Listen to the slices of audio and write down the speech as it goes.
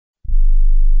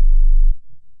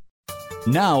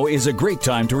Now is a great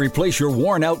time to replace your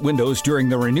worn-out windows during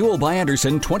the Renewal by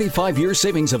Andersen 25-year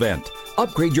savings event.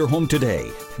 Upgrade your home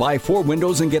today. Buy 4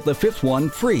 windows and get the 5th one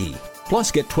free. Plus,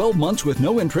 get 12 months with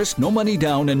no interest, no money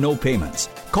down, and no payments.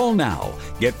 Call now.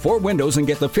 Get 4 windows and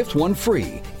get the 5th one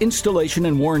free. Installation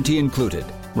and warranty included.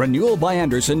 Renewal by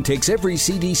Andersen takes every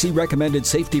CDC-recommended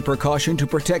safety precaution to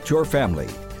protect your family.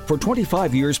 For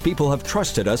 25 years, people have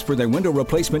trusted us for their window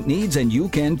replacement needs, and you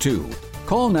can too.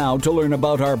 Call now to learn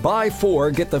about our buy 4,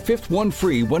 get the 5th one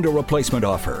free window replacement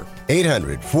offer.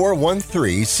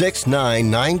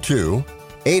 800-413-6992.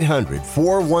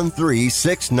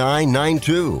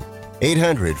 800-413-6992.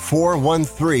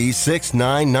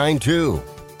 800-413-6992.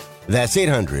 That's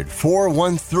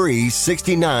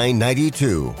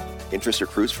 800-413-6992. Interest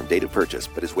accrues from date of purchase,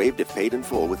 but is waived if paid in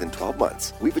full within 12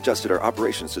 months. We've adjusted our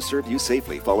operations to serve you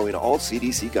safely following all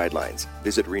CDC guidelines.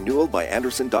 Visit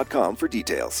renewalbyandersen.com for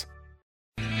details.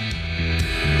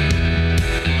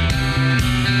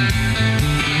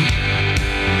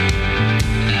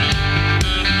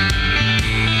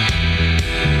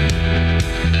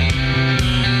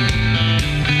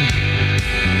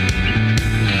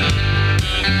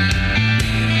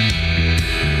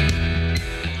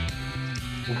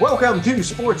 Welcome to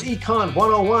Sports Econ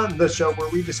 101, the show where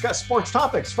we discuss sports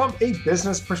topics from a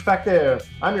business perspective.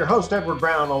 I'm your host, Edward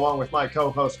Brown, along with my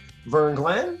co-host, Vern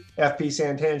Glenn, FP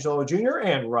Santangelo Jr.,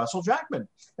 and Russell Jackman.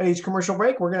 At each commercial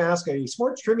break, we're going to ask a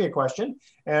sports trivia question,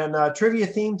 and trivia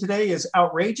theme today is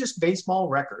outrageous baseball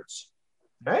records.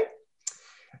 Okay?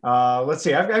 Let's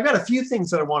see. I've got a few things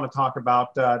that I want to talk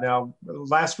about. Now,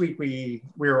 last week we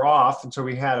were off, and so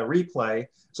we had a replay.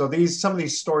 So some of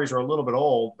these stories are a little bit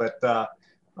old, but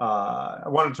I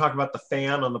wanted to talk about the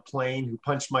fan on the plane who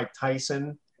punched Mike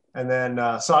Tyson, and then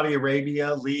Saudi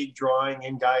Arabia league drawing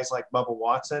in guys like Bubba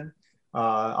Watson.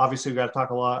 Obviously, we've got to talk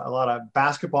a lot of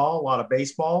basketball, a lot of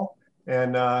baseball,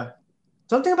 and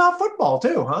something about football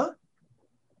too, huh?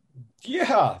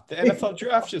 Yeah, the NFL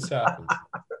draft just happened.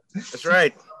 That's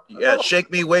right. Yeah,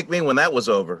 shake me, wake me when that was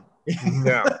over.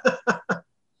 Yeah.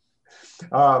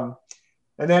 And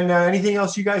then anything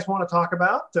else you guys want to talk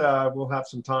about? We'll have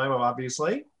some time,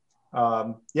 obviously.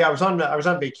 I was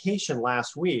on vacation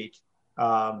last week.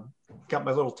 Got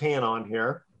my little tan on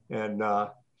here, and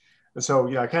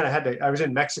so I kind of had to. I was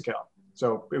in Mexico,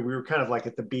 so we were kind of like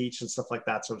at the beach and stuff like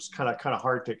that. So it's kind of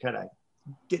hard to kind of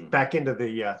get back into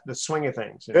the swing of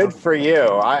things. Good for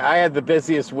you. I had the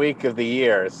busiest week of the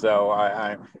year, so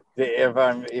if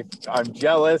I'm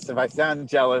jealous, if I sound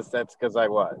jealous, that's because I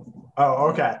was. Oh,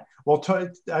 okay. Well,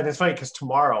 and it's funny because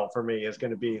tomorrow for me is going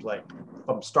to be like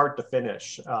from start to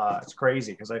finish. It's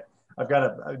crazy because I've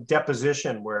got a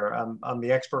deposition where I'm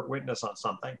the expert witness on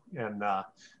something, and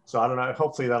so I don't know.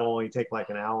 Hopefully that'll only take like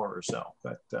an hour or so,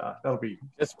 but that'll be.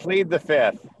 Just plead the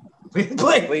fifth.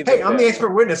 Hey, I'm the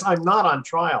expert witness. I'm not on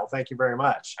trial. Thank you very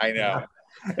much. I know.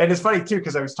 And it's funny too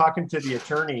because I was talking to the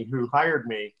attorney who hired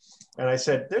me, and I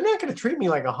said they're not going to treat me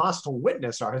like a hostile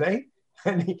witness, are they?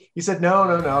 And he said, no.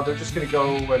 They're just going to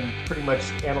go and pretty much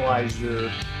analyze your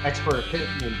expert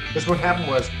opinion. Because what happened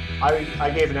was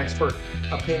I gave an expert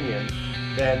opinion.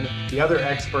 Then the other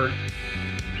expert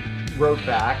wrote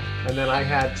back. And then I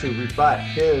had to rebut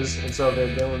his. And so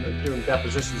they're doing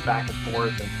depositions back and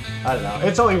forth. And I don't know.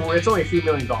 It's only a few $1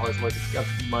 million worth of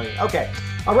money. Okay.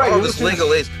 All right. Oh, this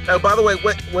legalese. Oh, by the way,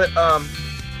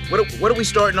 what are we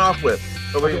starting off with?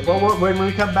 Well, when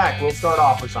we come back, we'll start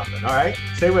off with something. All right?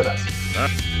 Stay with us.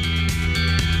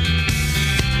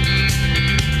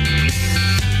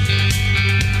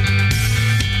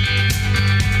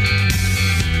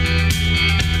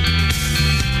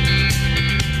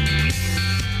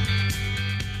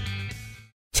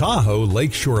 Tahoe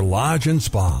Lakeshore Lodge and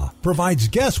Spa provides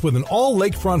guests with an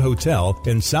all-lakefront hotel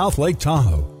in South Lake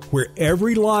Tahoe, where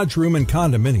every lodge room and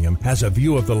condominium has a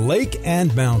view of the lake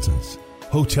and mountains.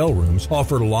 Hotel rooms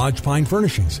offer lodge pine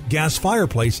furnishings, gas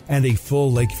fireplace, and a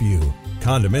full lake view.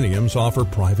 Condominiums offer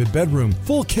private bedroom,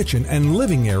 full kitchen, and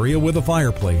living area with a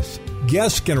fireplace.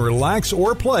 Guests can relax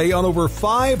or play on over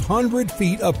 500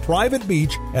 feet of private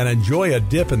beach and enjoy a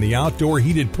dip in the outdoor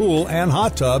heated pool and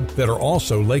hot tub that are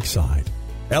also lakeside.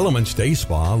 Elements Day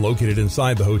Spa, located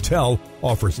inside the hotel,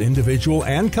 offers individual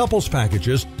and couples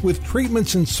packages with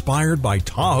treatments inspired by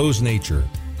Tahoe's nature.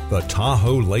 The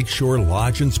Tahoe Lakeshore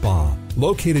Lodge and Spa,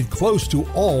 located close to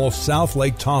all of South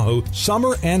Lake Tahoe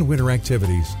summer and winter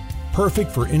activities.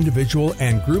 Perfect for individual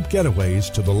and group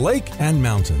getaways to the lake and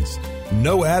mountains.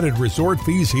 No added resort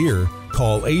fees here.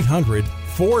 Call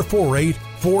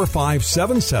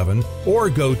 800-448-4577 or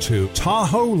go to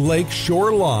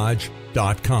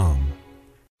TahoeLakeshoreLodge.com.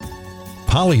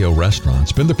 Palio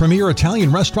Restaurant's been the premier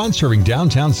Italian restaurant serving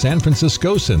downtown San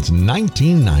Francisco since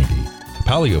 1990.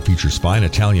 Palio features fine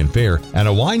Italian fare and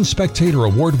a Wine Spectator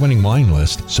award-winning wine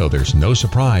list, so there's no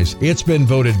surprise it's been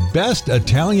voted Best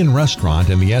Italian Restaurant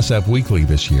in the SF Weekly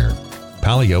this year.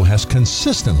 Palio has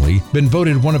consistently been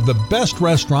voted one of the best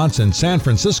restaurants in San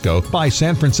Francisco by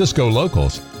San Francisco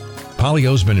locals.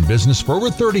 Palio's been in business for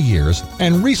over 30 years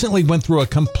and recently went through a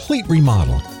complete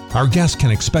remodel. Our guests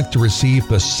can expect to receive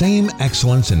the same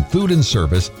excellence in food and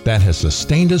service that has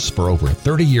sustained us for over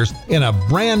 30 years in a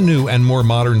brand new and more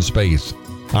modern space.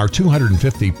 Our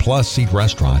 250-plus seat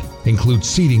restaurant includes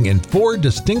seating in 4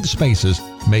 distinct spaces,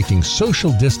 making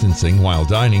social distancing while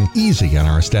dining easy in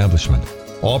our establishment.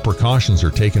 All precautions are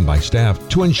taken by staff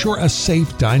to ensure a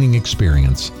safe dining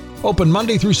experience. Open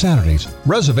Monday through Saturdays.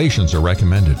 Reservations are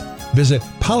recommended. Visit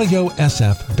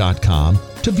paliosf.com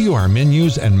to view our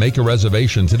menus and make a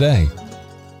reservation today.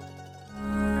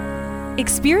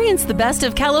 Experience the best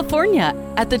of California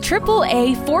at the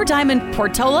AAA 4-Diamond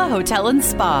Portola Hotel and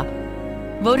Spa.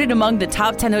 Voted among the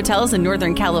top 10 hotels in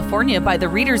Northern California by the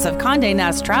readers of Condé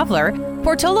Nast Traveler,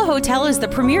 Portola Hotel is the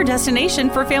premier destination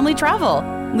for family travel.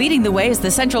 Leading the way is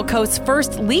the Central Coast's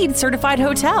first LEED certified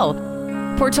hotel.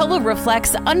 Portola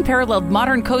reflects unparalleled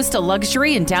modern coastal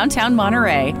luxury in downtown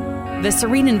Monterey. The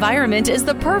serene environment is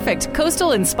the perfect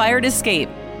coastal-inspired escape,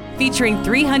 featuring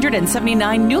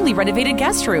 379 newly renovated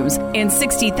guest rooms and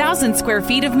 60,000 square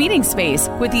feet of meeting space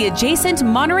with the adjacent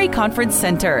Monterey Conference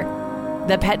Center.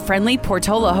 The pet-friendly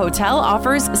Portola Hotel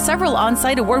offers several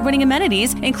on-site award-winning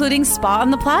amenities, including spa on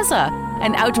the plaza,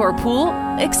 an outdoor pool,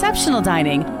 exceptional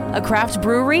dining, a craft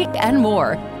brewery, and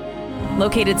more.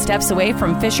 Located steps away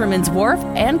from Fisherman's Wharf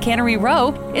and Cannery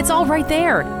Row, it's all right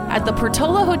there at the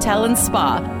Portola Hotel and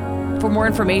Spa. For more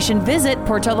information, visit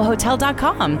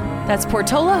portolahotel.com. That's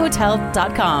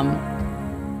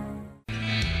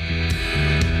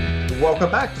portolahotel.com.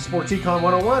 Welcome back to Sports Econ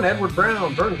 101. Edward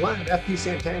Brown, Vern Glenn, FP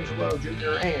Santangelo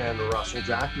Jr., and Russell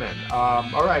Jackman.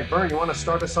 All right, Vern, you want to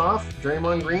start us off?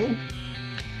 Draymond Green?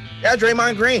 Yeah,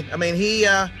 Draymond Green. I mean,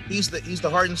 he's the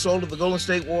heart and soul of the Golden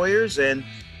State Warriors, and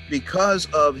because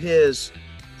of his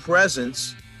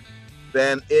presence,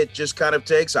 then it just kind of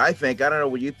takes, I think, I don't know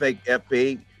what you think,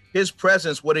 FP, his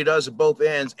presence, what he does at both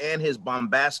ends, and his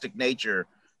bombastic nature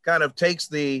kind of takes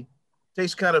the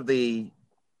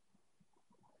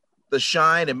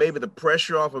shine and maybe the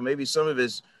pressure off of maybe some of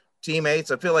his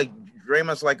teammates. I feel like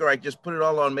Draymond's like, all right, just put it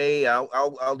all on me.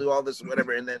 I'll do all this and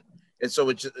whatever. And so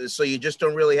you just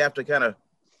don't really have to kind of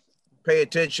pay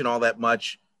attention all that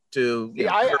much to.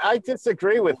 I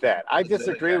disagree with that. Well,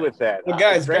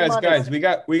 guys, we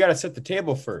got to set the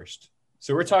table first.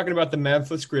 So we're talking about the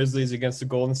Memphis Grizzlies against the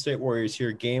Golden State Warriors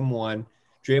here. Game 1,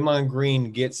 Draymond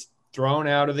Green gets thrown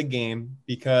out of the game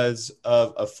because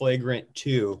of a flagrant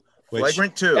 2.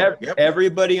 Flagrant 2. Yep.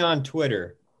 Everybody on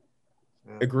Twitter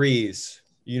agrees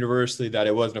universally that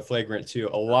it wasn't a flagrant 2.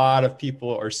 A lot of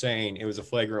people are saying it was a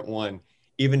flagrant 1.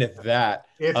 Even if that,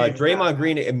 Draymond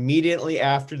Green immediately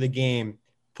after the game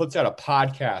puts out a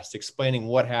podcast explaining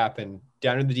what happened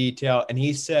down to the detail. And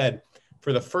he said,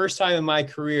 for the first time in my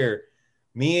career,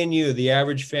 me and you, the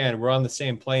average fan, we're on the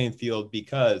same playing field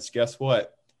because guess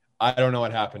what? I don't know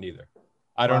what happened either.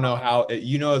 I don't know how,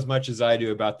 you know as much as I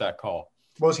do about that call.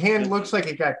 Well, his hand looks like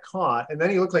it got caught, and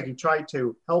then he looked like he tried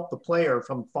to help the player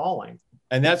from falling.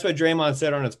 And that's what Draymond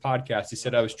said on his podcast. He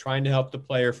said, I was trying to help the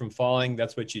player from falling.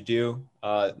 That's what you do.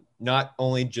 Not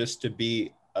only just to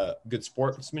be a good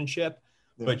sportsmanship,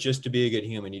 but just to be a good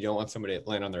human. You don't want somebody to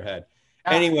land on their head.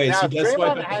 Anyways, he does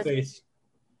swipe at the face.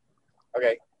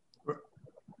 Okay.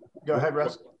 Go ahead,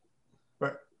 Russ.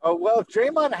 Oh, well, if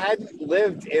Draymond hadn't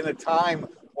lived in a time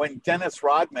when Dennis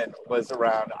Rodman was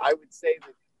around, I would say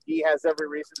that he has every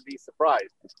reason to be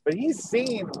surprised. But he's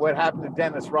seen what happened to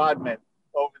Dennis Rodman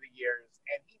over the years,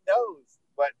 and he knows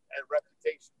what a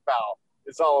reputation foul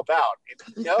is all about. And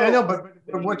he knows I know, but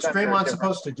what's Draymond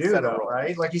supposed to do, though,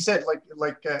 right? Like you said,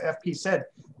 like FP said,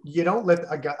 you don't let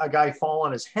a guy fall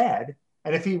on his head.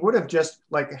 And if he would have just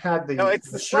had the it's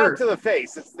the shirt shot to the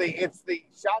face. It's the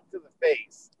shot to the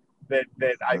face that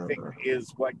I think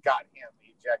is what got him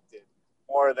ejected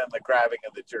more than the grabbing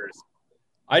of the jersey.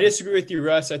 I disagree with you,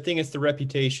 Russ. I think it's the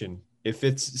reputation. If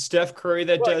it's Steph Curry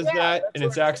that does that and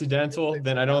it's accidental,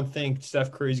 then I don't think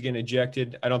Steph Curry's getting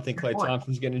ejected. I don't think Klay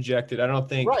Thompson's getting ejected. I don't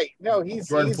think. Right. No,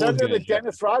 he's under the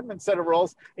Dennis Rodman set of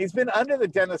rules. He's been under the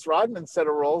Dennis Rodman set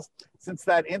of rules since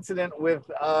that incident with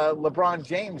LeBron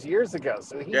James years ago.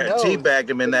 So he knows. Teabagged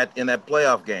him in that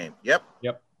playoff game. Yep.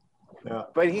 Yeah.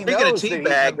 But he speaking knows of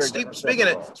teabag, speaking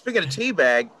of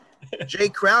teabag, Jay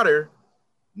Crowder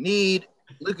need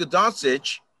Luka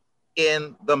Doncic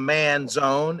in the man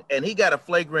zone, and he got a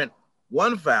flagrant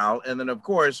 1 foul. And then, of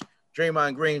course,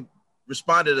 Draymond Green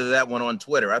responded to that one on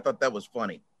Twitter. I thought that was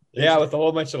funny. Yeah, with a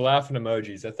whole bunch of laughing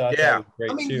emojis. I thought that was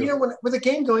great, I mean, too. with a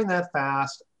game going that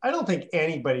fast, I don't think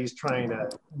anybody's trying to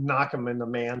knock him in the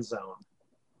man zone.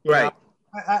 Right.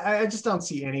 I just don't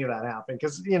see any of that happen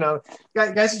because,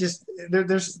 guys are just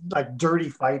there's like dirty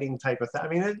fighting type of thing. I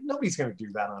mean, nobody's going to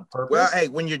do that on purpose. Well, hey,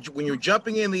 when you're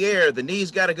jumping in the air, the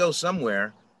knees got to go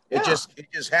somewhere. It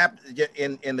just happened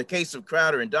in the case of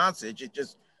Crowder and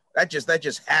Doncic. That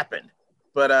just happened.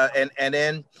 But and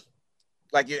then,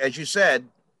 like as you said,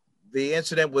 the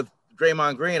incident with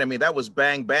Draymond Green, I mean, that was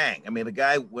bang, bang. I mean, the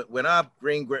guy went up,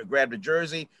 Green grabbed a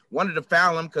jersey, wanted to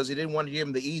foul him because he didn't want to give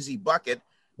him the easy bucket,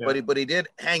 but he did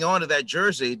hang on to that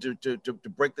jersey to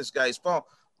break this guy's fall.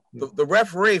 The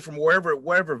referee from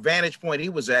wherever vantage point he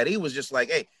was at, he was just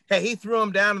like, hey, he threw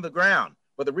him down to the ground.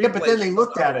 But the replay but then they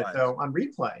looked at it, though, on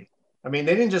replay. I mean,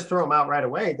 they didn't just throw him out right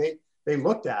away. They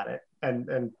looked at it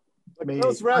and I mean,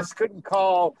 those refs couldn't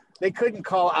call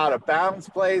out of bounds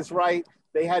plays right.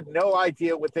 They had no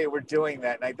idea what they were doing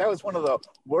that night. That was one of the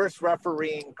worst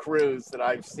refereeing crews that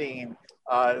I've seen.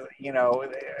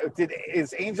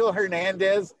 Is Angel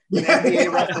Hernandez an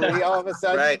NBA referee all of a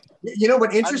sudden? Right.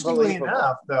 But interestingly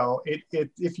enough, though,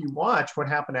 if you watch what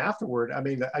happened afterward, I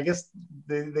mean, I guess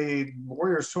the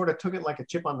Warriors sort of took it like a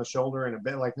chip on the shoulder and a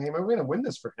bit like, hey, we're going to win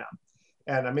this for him.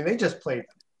 And I mean, they just played.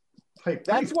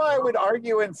 That's why I would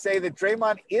argue and say that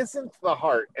Draymond isn't the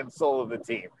heart and soul of the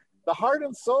team. The heart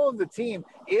and soul of the team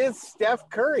is Steph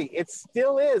Curry. It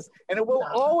still is, and it will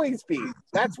always be.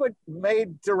 That's what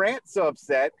made Durant so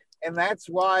upset, and that's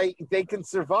why they can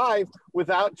survive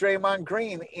without Draymond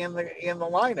Green in the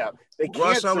lineup. They can't.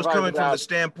 Russ, I was coming from the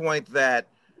standpoint that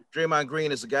Draymond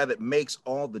Green is the guy that makes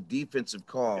all the defensive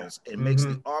calls and makes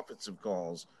the offensive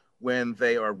calls when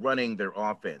they are running their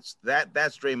offense.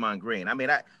 That's Draymond Green. I mean,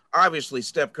 obviously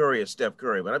Steph Curry is Steph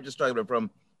Curry, but I'm just talking about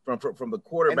from the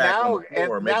quarterback on the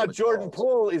floor. And now Jordan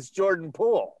Poole is Jordan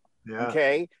Poole. Yeah.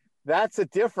 Okay. That's a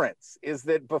difference, is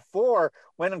that before,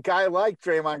 when a guy like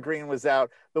Draymond Green was out,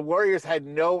 the Warriors had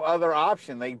no other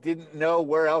option. They didn't know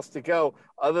where else to go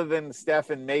other than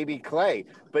Steph and maybe Clay.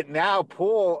 But now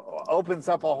Poole opens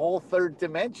up a whole third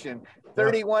dimension.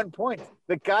 31 points.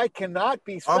 The guy cannot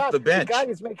be stopped. Off the bench. The guy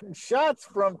is making shots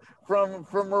from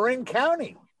Marin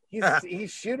County.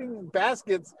 He's shooting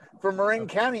baskets from Marin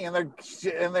County, and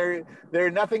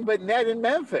they're nothing but net in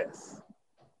Memphis.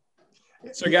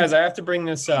 So, guys, I have to bring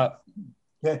this up.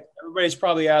 Everybody's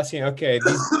probably asking, okay,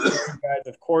 these guys,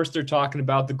 of course, they're talking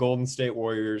about the Golden State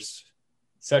Warriors.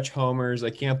 Such homers. I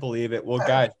can't believe it. Well,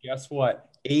 guys, guess what?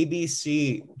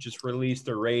 ABC just released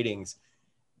their ratings.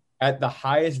 At the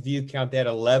highest view count, they had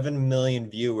 11 million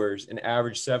viewers and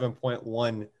averaged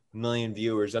 7.1 million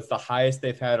viewers. That's the highest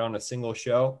they've had on a single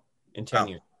show in 10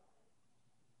 years.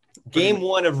 Game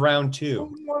 1 of round 2.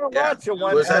 Who want to watch a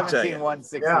 117,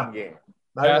 116 game?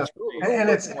 And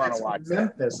it's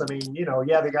Memphis. I mean,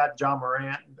 they got John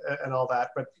Morant and all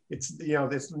that, but it's,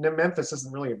 this Memphis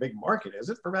isn't really a big market, is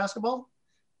it, for basketball?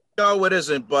 No, it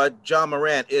isn't, but John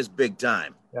Morant is big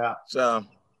time. Yeah. So.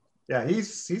 Yeah,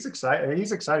 he's excited.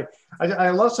 He's excited. I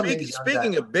love some.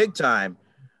 Speaking of big time,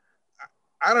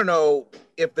 I don't know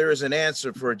if there is an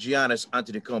answer for Giannis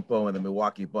Antetokounmpo and the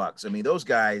Milwaukee Bucks. I mean, those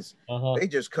guys, they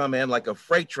just come in like a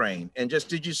freight train. And just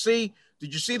did you see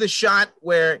the shot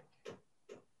where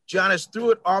Giannis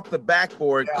threw it off the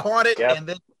backboard, caught it, and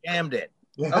then jammed it?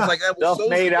 I was like, that was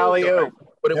self-made alley-oop,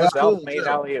 but it was self-made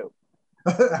alley-oop.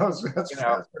 that's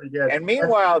pretty good. And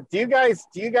meanwhile, do you guys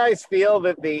feel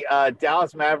that the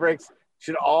Dallas Mavericks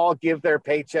should all give their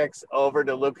paychecks over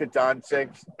to Luka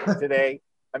Doncic today?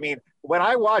 I mean, when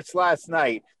I watched last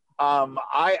night,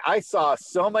 I saw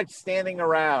so much standing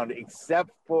around except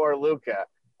for Luka.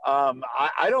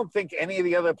 I don't think any of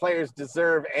the other players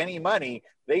deserve any money.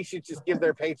 They should just give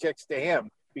their paychecks to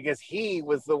him because he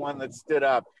was the one that stood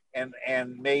up and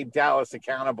made Dallas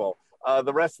accountable.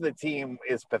 The rest of the team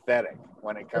is pathetic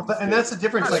when it comes. And that's the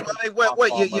difference.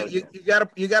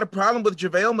 You got a problem with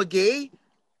JaVale McGee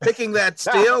picking that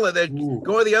steal and then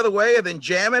going the other way and then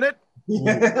jamming it?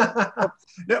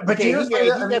 But he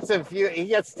gets $10. He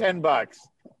gets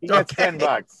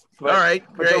 $10. But, all right,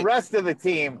 but the rest of the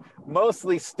team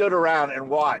mostly stood around and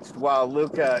watched while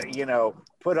Luka,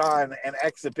 put on an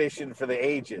exhibition for the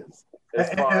ages.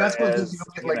 And that's what you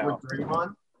get like with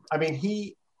Draymond. I mean,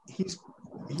 he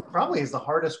probably is the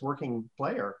hardest working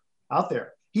player out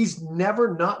there. He's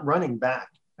never not running back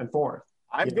and forth.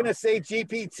 I'm going to say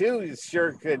GP2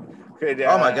 sure could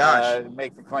oh my gosh,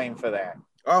 make the claim for that.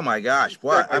 Oh my gosh.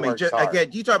 What? I mean,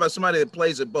 again, you talk about somebody that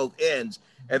plays at both ends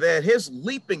And then his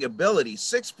leaping ability,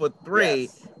 6'3",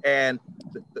 Yes. and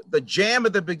the jam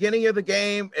at the beginning of the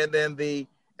game, and then the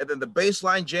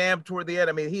baseline jam toward the end.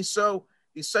 I mean, he's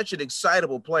such an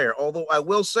excitable player. Although I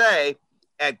will say,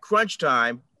 at crunch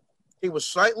time, he was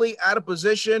slightly out of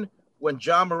position when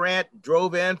John Morant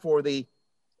drove in for the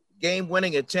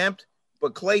game-winning attempt,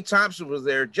 but Klay Thompson was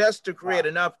there just to create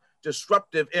enough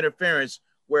disruptive interference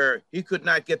where he could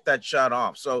not get that shot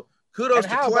off. So kudos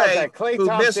to Klay, who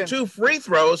missed 2 free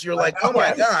throws. You're like, oh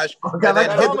my gosh, and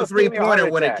then hit the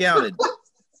 3-pointer when it counted.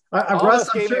 Russ,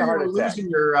 I'm sure you were losing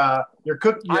your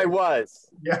cookie. I was.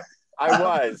 Yeah. I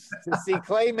was. To see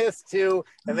Klay miss 2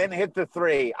 and then hit the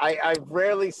 3. I've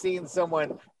rarely seen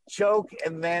someone choke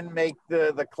and then make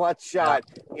the clutch shot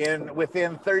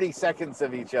within 30 seconds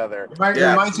of each other. It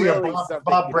reminds me of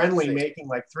Bob Brenly making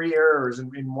like 3 errors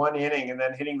in 1 inning and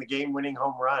then hitting the game-winning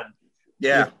home run.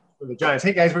 Yeah. For the Giants.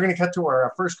 Hey, guys, we're going to cut to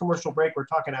our first commercial break. We're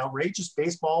talking outrageous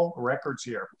baseball records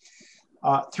here.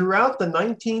 Throughout the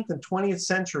 19th and 20th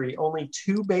century, only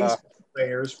 2 baseball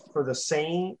players played for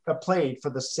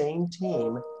the same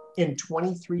team in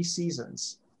 23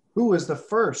 seasons. Who was the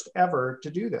first ever to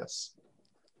do this?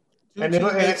 2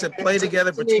 teammates that played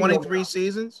together for 23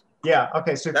 seasons? Yeah,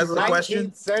 okay. So that's the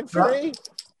question. Century?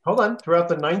 Hold on. Throughout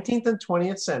the 19th and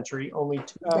 20th century, only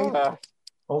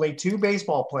two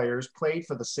baseball players played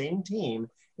for the same team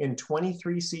in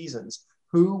 23 seasons.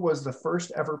 Who was the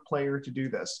first ever player to do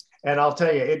this? And I'll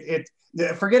tell you,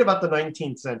 forget about the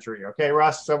 19th century, okay,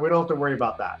 Russ? So we don't have to worry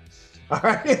about that. All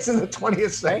right, it's in the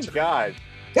 20th century. Thank God.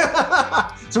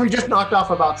 So we just knocked off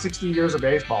about 60 years of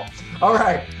baseball. All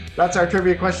right, that's our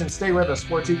trivia question. Stay with us.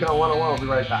 Sports Econ 101. We'll be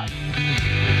right back.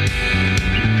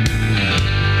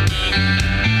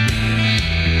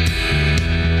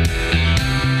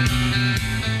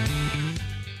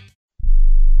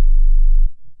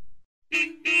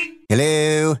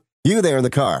 Hello? You there in the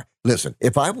car. Listen,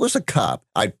 if I was a cop,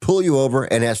 I'd pull you over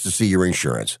and ask to see your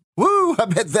insurance. Woo, I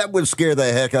bet that would scare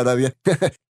the heck out of you.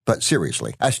 But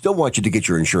seriously, I still want you to get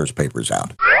your insurance papers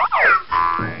out.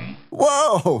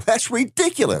 Whoa, that's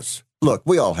ridiculous. Look,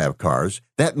 we all have cars.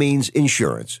 That means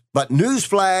insurance. But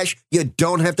newsflash, you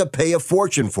don't have to pay a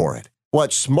fortune for it.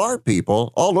 What smart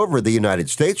people all over the United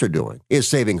States are doing is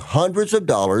saving hundreds of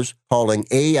dollars hauling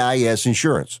AIS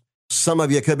insurance. Some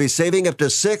of you could be saving up to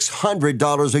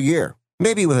 $600 a year.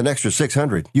 Maybe with an extra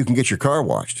 $600, you can get your car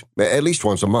washed, at least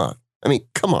once a month. I mean,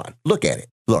 come on, look at it.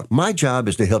 Look, my job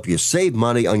is to help you save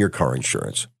money on your car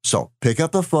insurance. So pick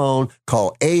up the phone,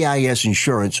 call AIS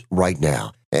Insurance right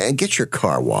now, and get your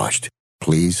car washed,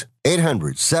 please.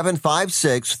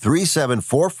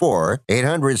 800-756-3744.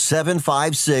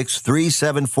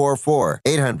 800-756-3744.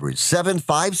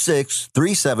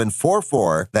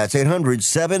 800-756-3744. That's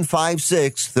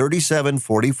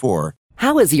 800-756-3744.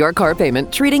 How is your car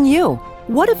payment treating you?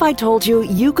 What if I told you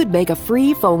you could make a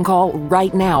free phone call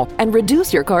right now and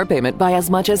reduce your car payment by as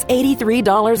much as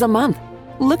 $83 a month?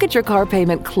 Look at your car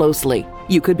payment closely.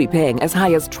 You could be paying as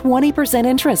high as 20%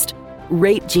 interest.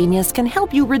 Rate Genius can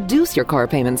help you reduce your car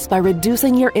payments by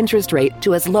reducing your interest rate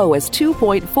to as low as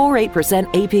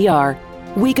 2.48% APR.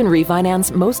 We can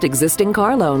refinance most existing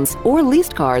car loans or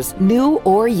leased cars, new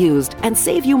or used, and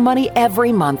save you money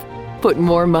every month. Put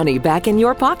more money back in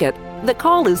your pocket. The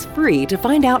call is free to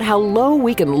find out how low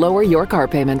we can lower your car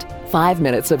payment. 5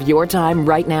 minutes of your time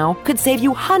right now could save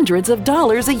you hundreds of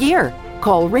dollars a year.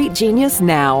 Call Rate Genius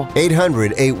now.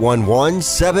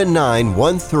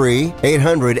 800-811-7913.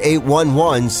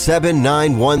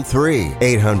 800-811-7913.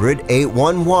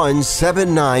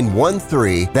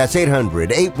 800-811-7913. That's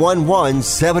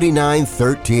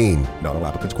 800-811-7913. Not all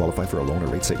applicants qualify for a loan or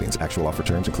rate savings. Actual offer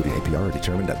terms, including APR, are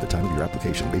determined at the time of your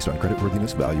application based on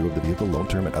creditworthiness, value of the vehicle, loan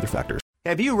term, and other factors.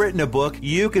 Have you written a book?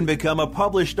 You can become a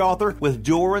published author with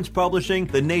Dorrance Publishing,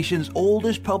 the nation's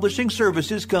oldest publishing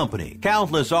services company.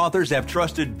 Countless authors have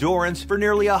trusted Dorrance for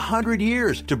nearly 100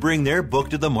 years to bring their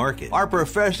book to the market. Our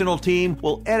professional team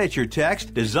will edit your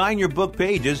text, design your book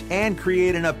pages, and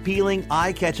create an appealing,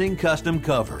 eye-catching custom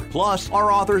cover. Plus,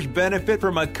 our authors benefit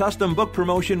from a custom book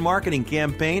promotion marketing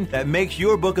campaign that makes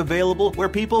your book available where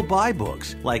people buy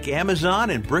books, like Amazon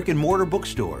and brick-and-mortar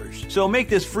bookstores. So make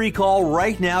this free call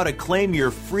right now to claim your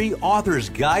free author's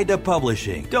guide to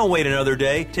publishing. Don't wait another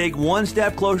day. Take one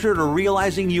step closer to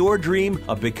realizing your dream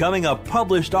of becoming a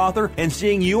published author and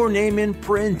seeing your name in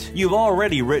print. You've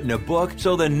already written a book,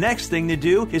 so the next thing to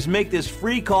do is make this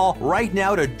free call right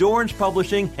now to Dorrance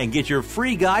Publishing and get your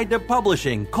free guide to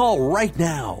publishing. Call right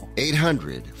now.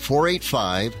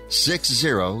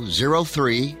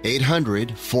 800-485-6003.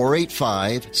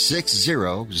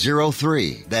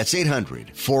 800-485-6003. That's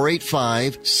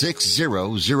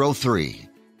 800-485-6003.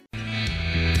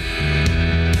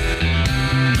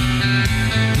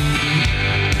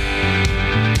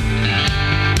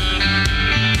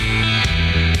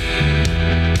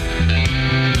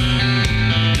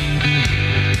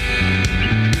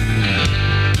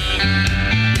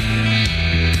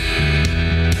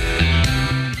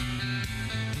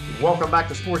 back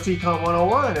to Sports Econ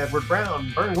 101. Edward Brown,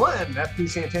 Vern Glenn, F.P.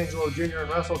 Santangelo Jr., and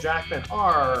Russell Jackman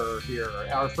are here.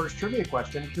 Our first trivia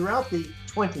question. Throughout the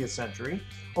 20th century,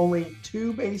 only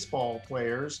 2 baseball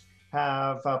players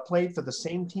have played for the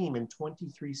same team in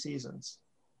 23 seasons.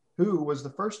 Who was the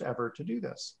first ever to do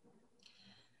this?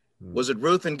 Was it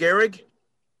Ruth and Gehrig?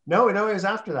 No, it was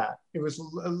after that. It was,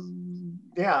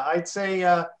 I'd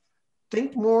say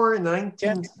think more in the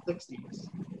 1960s.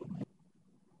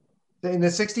 In the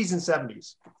 60s and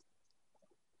 70s.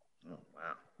 Oh,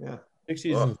 wow. Yeah.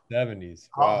 60s and 70s.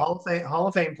 Wow. Hall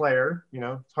of Fame player. You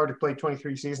know, it's hard to play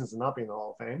 23 seasons and not be in the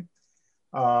Hall of Fame.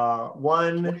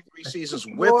 23 seasons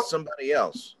with somebody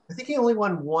else. I think he only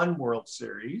won 1 World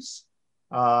Series.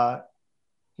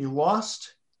 He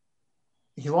lost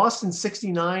in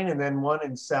 69 and then won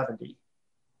in 70.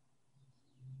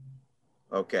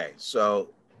 Okay, so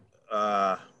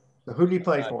who did he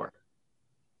play for?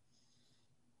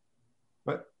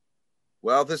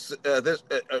 Well,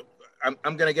 I'm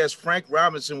going to guess Frank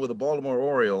Robinson with the Baltimore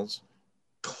Orioles,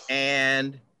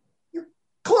 and you're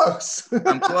close.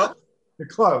 I'm close. You're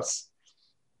close.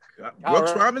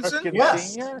 Brooks Robinson?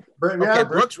 Yes. Okay,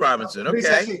 Brooks Robinson. Okay. He's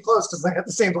actually close because they have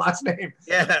the same last name.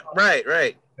 Yeah,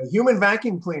 right. A human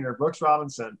vacuum cleaner, Brooks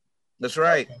Robinson. That's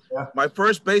right. Yeah. My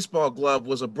first baseball glove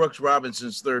was a Brooks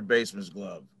Robinson's third baseman's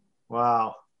glove.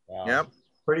 Wow. Yep.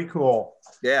 Pretty cool.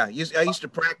 Yeah. I used to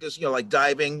practice, like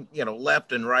diving,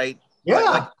 left and right.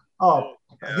 Yeah.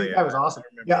 That was awesome.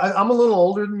 Yeah, I'm a little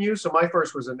older than you, so my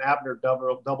first was an Abner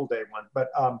Doubleday one. But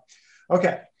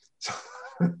okay.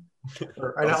 Okay.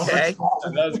 That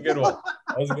was a good one.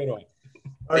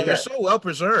 Okay. And you're so well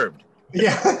preserved.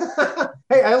 Yeah.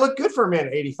 Hey, I look good for a man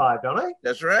at 85, don't I?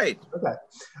 That's right. Okay.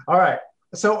 All right.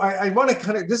 So I want to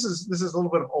kind of, this is a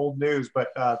little bit of old news, but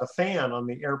the fan on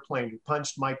the airplane who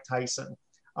punched Mike Tyson.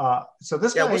 So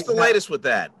this guy, what's the latest with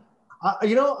that?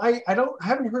 I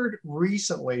haven't heard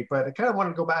recently, but I kind of want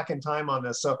to go back in time on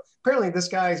this. So apparently this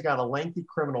guy's got a lengthy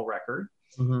criminal record.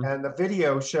 Mm-hmm. And the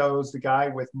video shows the guy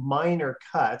with minor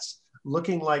cuts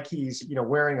looking like he's,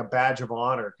 wearing a badge of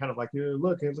honor, kind of like,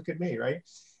 look at me, right?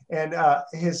 And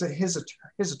his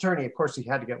attorney, of course, he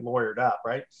had to get lawyered up,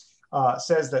 right?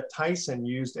 Says that Tyson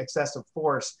used excessive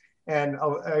force. And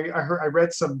I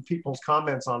read some people's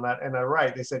comments on that, and they're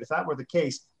right. They said if that were the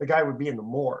case, the guy would be in the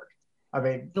morgue. I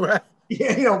mean, right.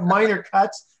 Minor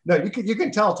cuts. No, you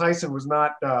can tell Tyson was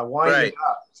not winding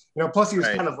up. Plus he was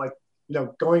kind of like,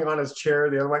 going on his chair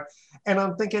the other way. And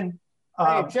I'm thinking,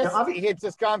 he had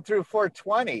just gone through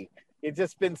 420. He'd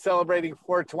just been celebrating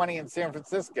 420 in San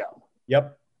Francisco.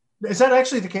 Yep. Is that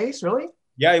actually the case? Really?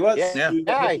 Yeah, he was. Yeah.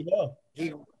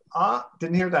 He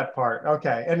didn't hear that part.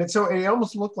 Okay. And so it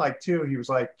almost looked like too, he was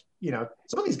like,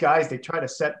 some of these guys, they try to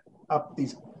set up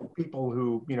these people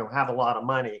who, have a lot of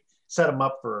money, set them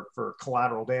up for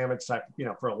collateral damage type,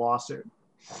 for a lawsuit.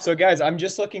 So guys, I'm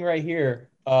just looking right here.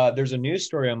 There's a news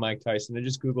story on Mike Tyson. I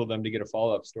just Googled them to get a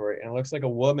follow-up story. And it looks like a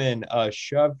woman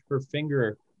shoved her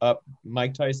finger up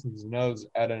Mike Tyson's nose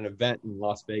at an event in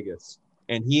Las Vegas.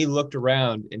 And he looked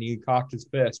around and he cocked his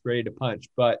fist ready to punch.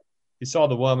 But he saw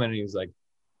the woman and he was like,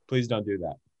 please don't do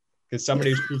that. Because I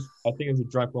think it was a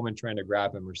drunk woman trying to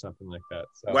grab him or something like that.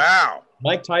 So wow.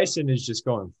 Mike Tyson is just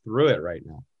going through it right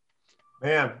now.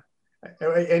 Man.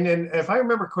 And if I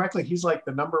remember correctly, he's like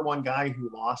the number one guy who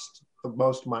lost the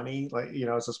most money, like,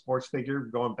 as a sports figure,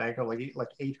 going bankrupt, like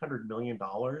 $800 million.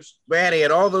 Man, he had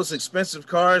all those expensive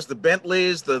cars, the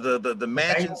Bentleys, the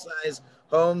mansion-sized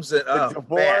homes, the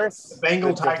divorce, the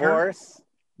Bengal Tiger. Divorce.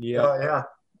 Yeah.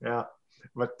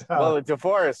 But the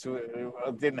divorce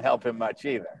didn't help him much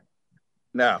either.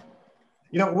 No.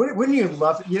 Wouldn't you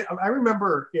love it? I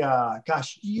remember,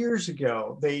 years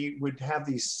ago, they would have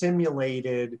these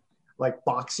simulated like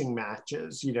boxing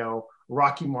matches,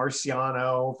 Rocky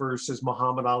Marciano versus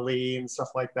Muhammad Ali and stuff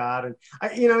like that. And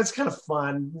it's kind of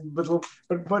fun,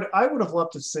 but I would have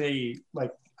loved to see,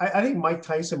 like, I think Mike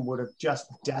Tyson would have just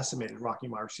decimated Rocky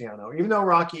Marciano, even though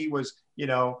Rocky was,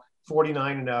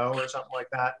 49-0 or something like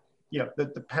that.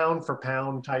 The pound for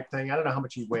pound type thing. I don't know how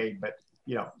much he weighed, but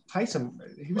Tyson.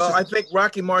 I think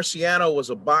Rocky Marciano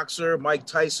was a boxer. Mike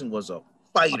Tyson was a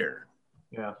fighter.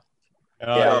 Yeah.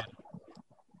 Yeah.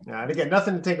 And again,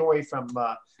 nothing to take away from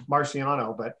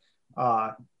Marciano, but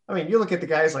you look at the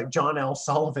guys like John L.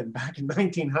 Sullivan back in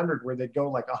 1900, where they'd go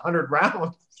like 100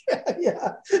 rounds.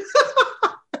 Yeah.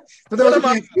 But those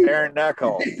are bare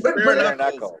knuckles.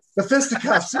 The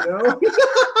fisticuffs,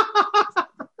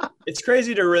 It's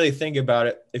crazy to really think about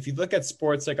it. If you look at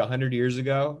sports like 100 years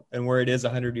ago and where it is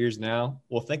 100 years now,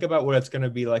 well, think about what it's going to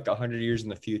be like 100 years in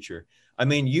the future. I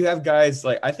mean, you have guys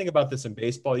like, I think about this in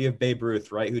baseball. You have Babe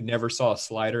Ruth, right, who never saw a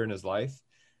slider in his life.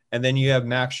 And then you have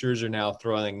Max Scherzer now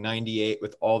throwing like 98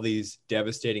 with all these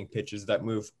devastating pitches that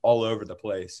move all over the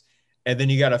place. And then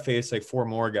you got to face like 4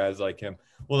 more guys like him.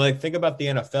 Well, like think about the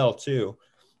NFL too,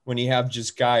 when you have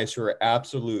just guys who are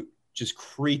absolute just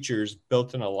creatures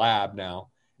built in a lab now.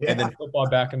 Yeah. And then football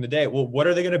back in the day. Well, what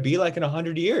are they going to be like in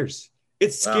 100 years?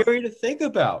 It's scary to think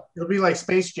about. It'll be like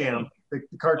Space Jam, the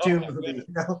cartoon movie.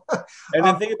 And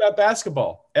then think about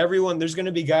basketball. There's going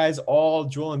to be guys all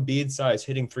Joel Embiid size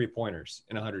hitting 3-pointers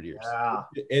in 100 years. Yeah.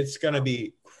 It's going to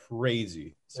be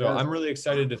crazy. So I'm really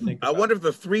excited to think about I wonder if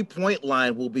the 3-point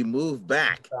line will be moved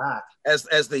back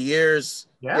as the years,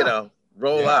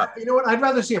 roll up. You know what? I'd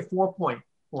rather see a 4-point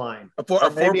line. A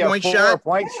 4-point shot?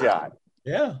 4-point shot.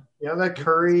 Yeah. That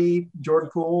Curry,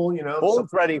 Jordan Poole,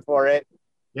 Poole's ready for it.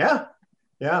 Yeah.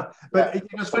 Yeah, but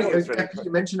it's funny.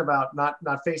 You mentioned about not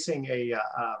facing a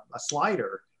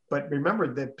slider, but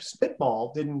remember the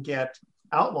spitball didn't get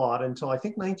outlawed until I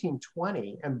think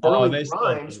 1920, and Burley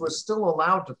Grimes was still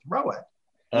allowed to throw it.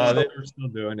 They were still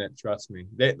doing it. Trust me.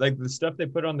 They like the stuff they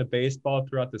put on the baseball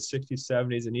throughout the 60s,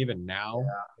 70s, and even now.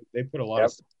 Yeah. They put a lot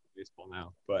of stuff on baseball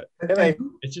now, but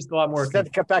it's just a lot more. Had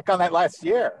to cut back on that last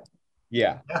year.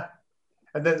 Yeah.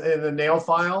 And then in the nail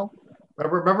file.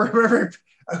 Remember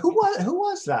who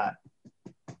was that?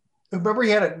 Remember he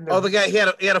had the guy he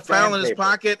had a file in his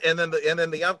pocket, and then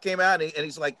the ump came out and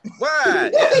he's like, what?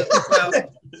 And the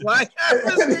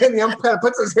ump kind of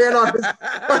puts his hand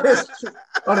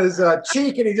on his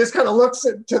cheek, and he just kind of looks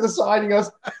to the side and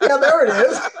goes, yeah, there it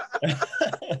is.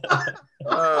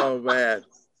 Oh man,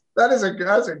 that's a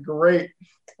great.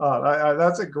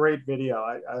 That's a great video.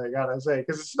 I gotta say,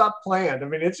 because it's not planned. I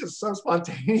mean, it's just so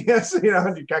spontaneous. You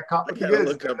got caught.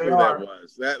 Look up who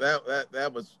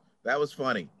that was. That was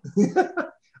funny.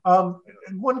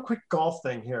 One quick golf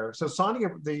thing here. So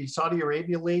the Saudi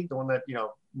Arabia League, the one that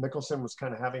Mickelson was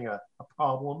kind of having a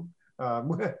problem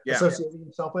associating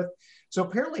himself with. So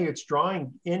apparently, it's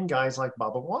drawing in guys like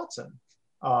Bubba Watson.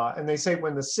 And they say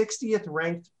when the 60th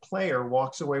ranked player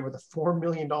walks away with a $4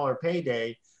 million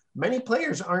payday, many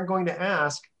players aren't going to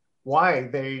ask why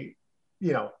they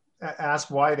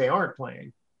aren't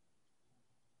playing.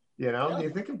 You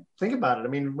think about it. I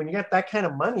mean, when you get that kind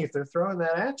of money, if they're throwing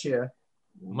that at you,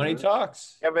 money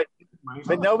talks. Yeah,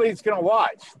 but nobody's going to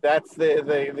watch. That's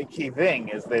the key thing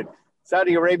is that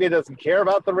Saudi Arabia doesn't care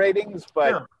about the ratings,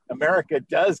 but America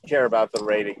does care about the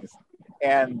ratings.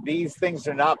 And these things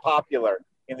are not popular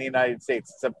in the United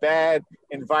States. It's a bad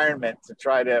environment to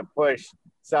try to push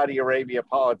Saudi Arabia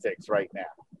politics right now.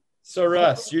 So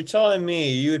Russ, you're telling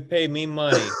me you would pay me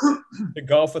money to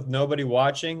golf with nobody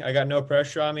watching? I got no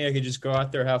pressure on me. I could just go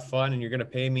out there, have fun, and you're going to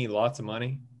pay me lots of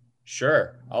money?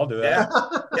 Sure, I'll do that.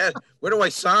 Yeah. Where do I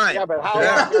sign? Yeah, but how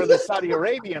long are the Saudi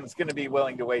Arabians going to be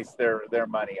willing to waste their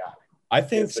money on it? I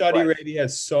think Saudi Arabia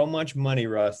has so much money,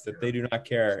 Russ, that they do not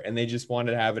care, and they just want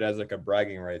to have it as like a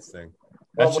bragging rights thing.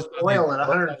 That's just oil at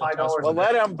 $105. Well,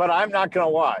 let them, but I'm not going to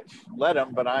watch. Let them,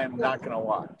 but I'm not going to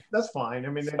watch. That's fine. I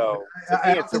mean, I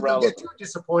don't think they'll get too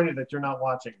disappointed that you're not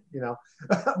watching,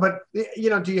 But,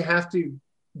 do you have to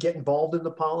get involved in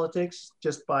the politics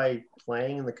just by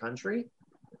playing in the country?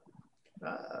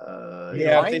 If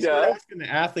they start asking the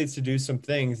athletes to do some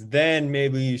things, then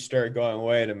maybe you start going,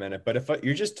 wait a minute. But if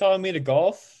you're just telling me to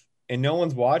golf, and no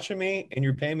one's watching me and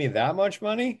you're paying me that much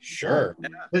money, sure.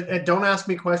 And don't ask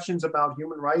me questions about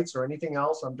human rights or anything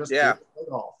else. I'm just here to play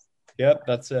golf. Yep,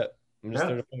 that's it. I'm just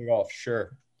there to play golf,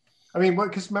 sure. I mean,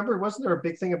 because remember, wasn't there a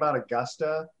big thing about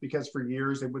Augusta? Because for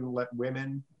years they wouldn't let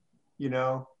women,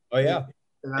 Oh, yeah.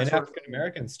 And African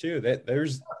Americans, too.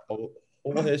 There's a whole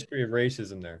history of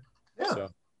racism there. Yeah. So.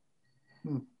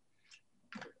 All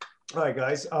right,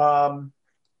 guys.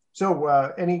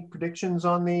 So any predictions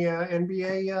on the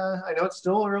NBA? I know it's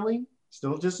still early,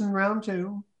 still just in round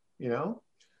 2,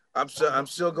 I'm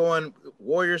still going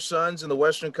Warriors Suns in the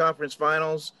Western Conference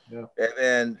Finals, and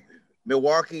then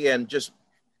Milwaukee, and just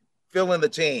fill in the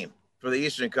team for the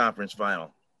Eastern Conference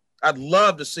Final. I'd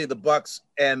love to see the Bucks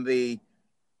and the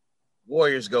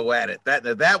Warriors go at it.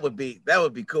 That would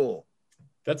be cool.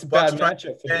 That's a bad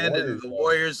matchup for the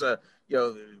Warriors. The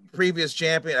Warriors, previous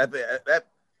champion. I think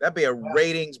that'd be a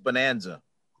ratings bonanza.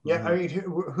 Yeah, I mean,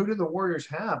 who do the Warriors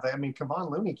have? I mean,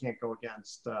 Kevon Looney can't go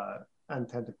against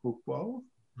Antetokounmpo.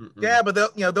 Yeah, but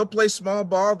they'll play small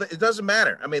ball. It doesn't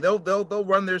matter. I mean, they'll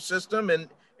run their system and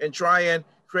try and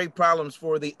create problems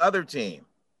for the other team.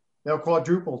 They'll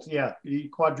quadruple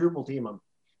team them.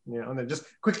 And then just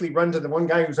quickly run to the one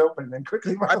guy who's open, and then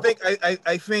quickly run.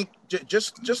 I think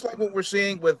just like what we're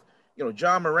seeing with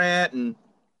John Morant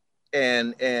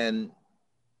and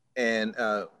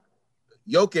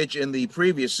Jokic in the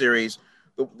previous series,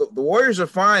 the Warriors are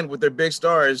fine with their big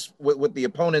stars, with the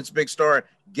opponent's big star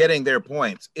getting their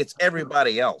points. It's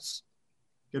everybody else.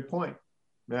 Good point.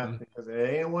 Yeah, because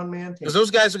it ain't a one-man team. Because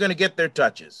those guys are going to get their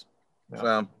touches. Yeah.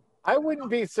 So I wouldn't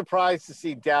be surprised to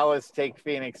see Dallas take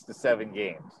Phoenix to 7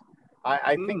 games.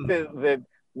 I think that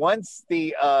once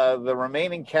the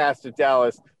remaining cast of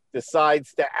Dallas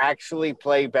decides to actually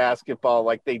play basketball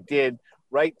like they did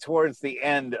right towards the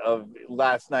end of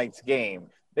last night's game,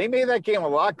 they made that game a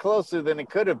lot closer than it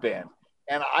could have been.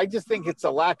 And I just think it's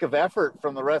a lack of effort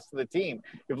from the rest of the team.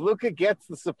 If Luka gets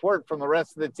the support from the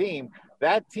rest of the team,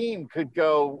 that team could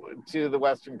go to the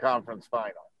Western Conference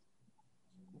Final.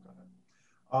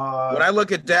 When I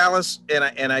look at Dallas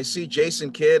and I see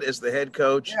Jason Kidd as the head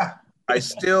coach, I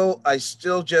still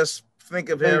just think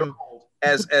of him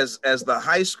as the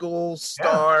high school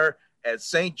star at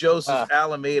St. Joseph's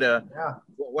Alameda. Yeah.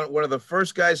 One of the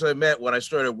first guys I met when I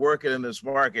started working in this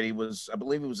market, I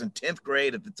believe he was in 10th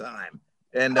grade at the time.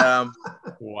 And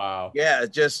wow. Yeah,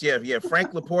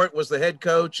 Frank Laporte was the head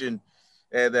coach and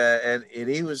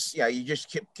he was, you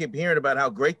just keep hearing about how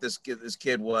great this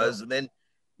kid was. And then,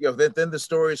 then the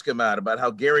stories come out about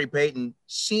how Gary Payton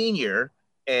Sr.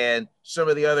 and some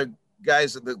of the other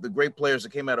guys, the great players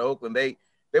that came out of Oakland, they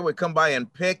would come by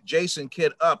and pick Jason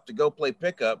Kidd up to go play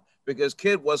pickup because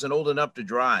Kidd wasn't old enough to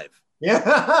drive. Yeah,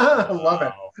 I love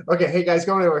it. Okay, hey guys,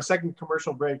 going to our second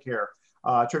commercial break here.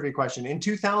 Trivia question. In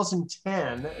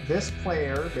 2010, this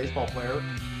baseball player,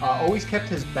 always kept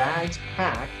his bags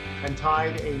packed and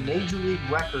tied a major league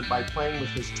record by playing with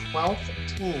his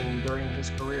 12th team during his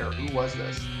career. Who was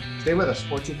this? Stay with us.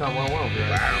 Sports Econ 101.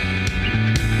 Wow.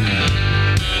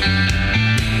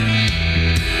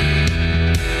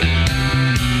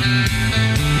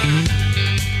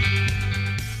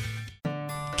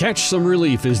 Catch Some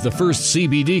Relief is the first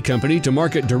CBD company to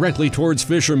market directly towards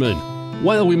fishermen.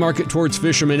 While we market towards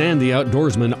fishermen and the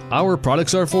outdoorsmen, our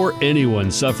products are for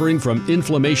anyone suffering from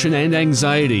inflammation and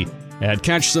anxiety. At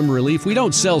Catch Some Relief, we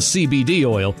don't sell CBD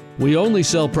oil. We only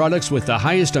sell products with the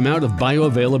highest amount of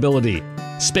bioavailability.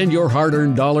 Spend your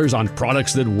hard-earned dollars on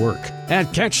products that work.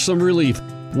 At Catch Some Relief,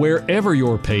 wherever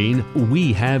your pain,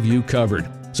 we have you covered.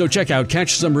 So check out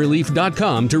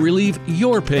CatchSomeRelief.com to relieve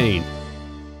your pain.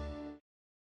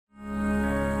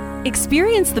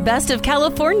 Experience the best of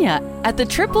California at the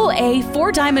AAA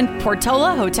 4-Diamond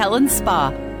Portola Hotel and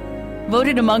Spa.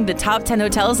 Voted among the top 10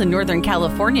 hotels in Northern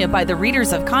California by the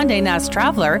readers of Condé Nast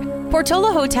Traveler,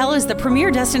 Portola Hotel is the premier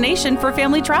destination for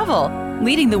family travel,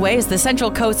 leading the way as the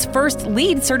Central Coast's first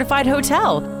LEED certified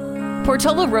hotel.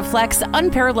 Portola reflects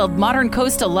unparalleled modern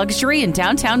coastal luxury in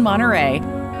downtown Monterey.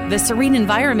 The serene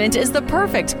environment is the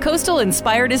perfect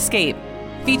coastal-inspired escape,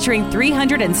 featuring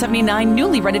 379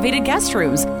 newly renovated guest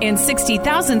rooms and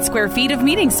 60,000 square feet of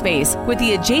meeting space with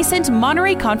the adjacent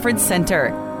Monterey Conference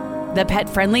Center. The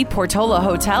pet-friendly Portola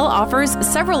Hotel offers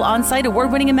several on-site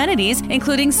award-winning amenities,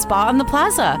 including spa on the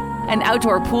plaza, an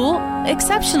outdoor pool,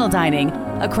 exceptional dining,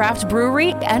 a craft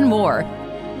brewery, and more.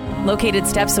 Located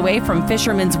steps away from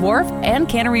Fisherman's Wharf and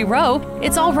Cannery Row,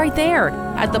 it's all right there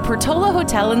at the Portola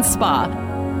Hotel and Spa.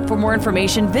 For more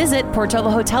information, visit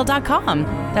portolahotel.com.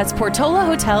 That's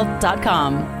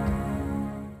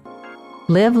portolahotel.com.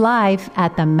 Live life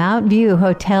at the Mount View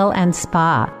Hotel and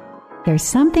Spa. There's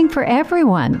something for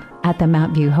everyone at the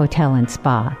Mount View Hotel and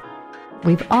Spa.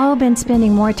 We've all been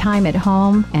spending more time at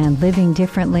home and living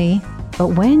differently, but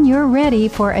when you're ready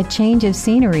for a change of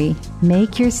scenery,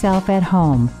 make yourself at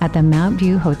home at the Mount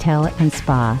View Hotel and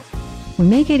Spa. We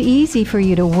make it easy for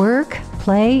you to work,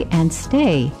 play, and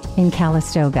stay in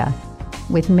Calistoga.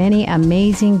 With many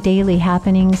amazing daily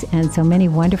happenings and so many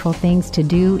wonderful things to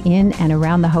do in and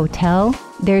around the hotel,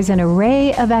 there's an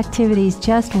array of activities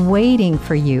just waiting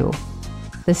for you.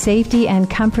 The safety and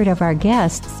comfort of our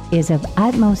guests is of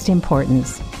utmost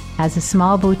importance. As a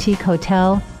small boutique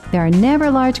hotel, there are never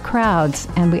large crowds,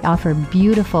 and we offer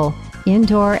beautiful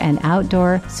indoor and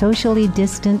outdoor socially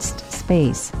distanced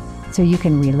space so you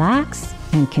can relax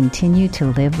and continue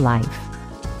to live life.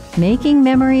 Making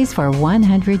memories for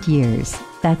 100 years.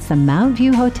 That's the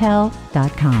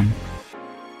MountViewHotel.com.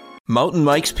 Mountain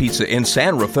Mike's Pizza in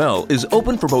San Rafael is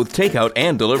open for both takeout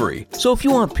and delivery. So if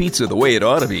you want pizza the way it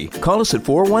ought to be, call us at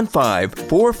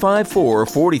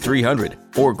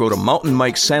 415-454-4300 or go to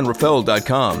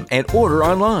mountainmikesanrafael.com and order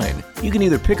online. You can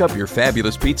either pick up your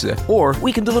fabulous pizza or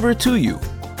we can deliver it to you.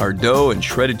 Our dough and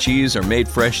shredded cheese are made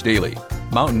fresh daily.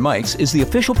 Mountain Mike's is the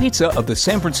official pizza of the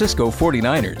San Francisco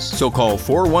 49ers. So call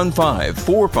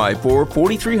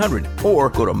 415-454-4300 or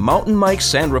go to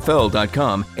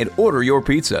mountainmikesanrafael.com and order your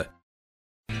pizza.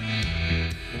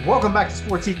 Welcome back to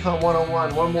Sports Econ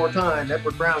 101. One more time,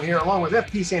 Edward Brown here, along with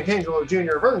FP Santangelo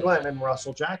Jr., Vern Glenn, and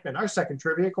Russell Jackman. Our second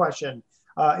trivia question.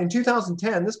 In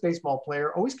 2010, this baseball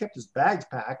player always kept his bags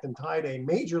packed and tied a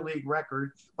major league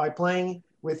record by playing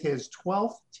with his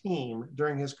 12th team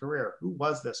during his career. Who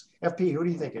was this? FP, who do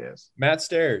you think it is? Matt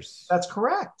Stairs. That's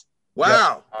correct.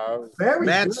 Wow. Very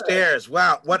Matt good. Stairs.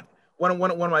 Wow. One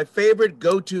of my favorite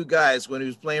go-to guys when he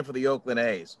was playing for the Oakland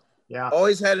A's. Yeah.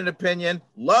 Always had an opinion,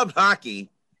 loved hockey,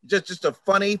 just a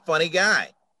funny guy.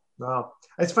 Wow.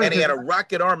 It's funny. And he had a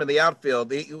rocket arm in the outfield.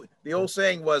 The old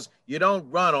saying was, you don't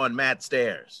run on Matt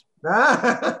Stairs.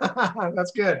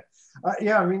 That's good.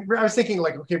 Yeah, I mean, I was thinking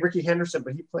like, okay, Ricky Henderson,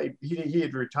 but he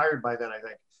had retired by then, I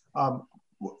think.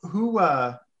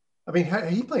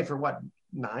 He played for what,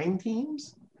 9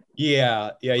 teams?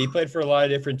 Yeah, he played for a lot of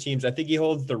different teams. I think he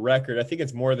holds the record. I think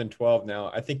it's more than 12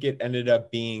 now. I think it ended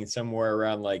up being somewhere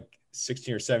around like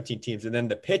 16 or 17 teams. And then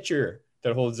the pitcher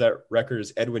that holds that record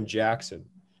is Edwin Jackson,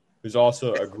 who's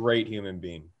also a great human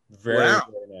being. Very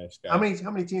nice guy. How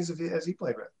many teams has he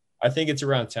played with? I think it's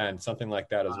around 10, something like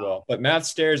that as well. But Matt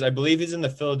Stairs, I believe he's in the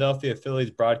Philadelphia Phillies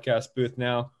broadcast booth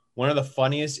now. One of the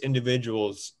funniest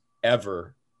individuals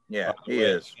ever. Yeah, he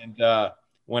is. And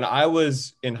when I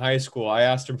was in high school, I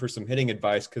asked him for some hitting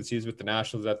advice because he was with the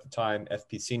Nationals at the time.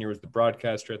 FP Senior was the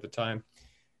broadcaster at the time.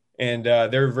 And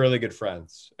they were really good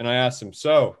friends. And I asked him,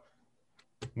 so,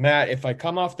 Matt, if I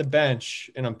come off the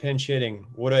bench and I'm pinch hitting,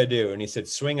 what do I do? And he said,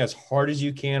 swing as hard as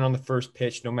you can on the first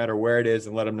pitch, no matter where it is,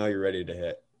 and let them know you're ready to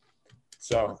hit.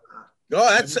 So,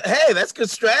 that's good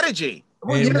strategy.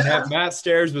 Matt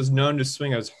Stairs was known to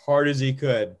swing as hard as he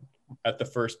could at the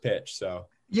first pitch. So,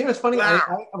 yeah, it's funny.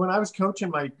 When I was coaching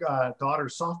my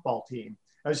daughter's softball team,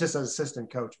 I was just an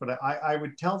assistant coach, but I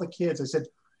would tell the kids, I said,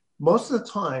 most of the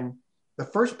time, the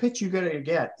first pitch you're going to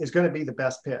get is going to be the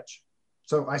best pitch.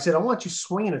 So I said, I want you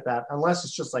swinging at that unless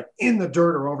it's just like in the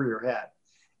dirt or over your head.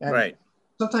 And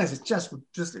sometimes it just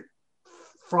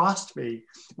frost me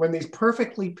when these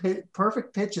perfect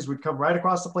pitches would come right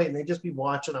across the plate and they'd just be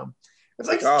watching them. It's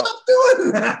like, stop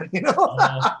doing that, you know?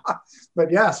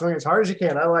 But yeah, swing as hard as you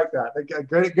can. I like that.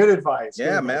 Good advice.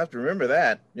 Yeah, man, I have to remember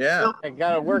that. Yeah. I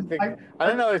got to work. I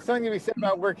don't know. There's something to be said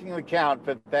about working the count,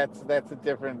 but that's a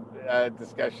different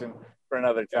discussion for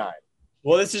another time.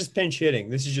 Well, this is pinch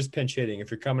hitting. This is just pinch hitting. If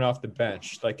you're coming off the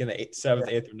bench, like in the 7th,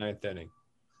 8th, or 9th inning,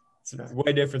 it's a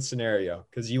way different scenario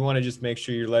because you want to just make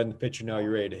sure you're letting the pitcher know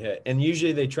you're ready to hit. And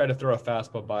usually they try to throw a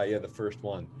fastball by you the first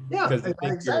one. Yeah,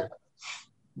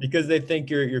 because they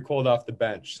think you're cold off the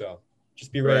bench. So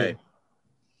just be ready.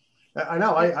 Right. I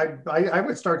know. I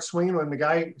would start swinging when the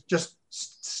guy just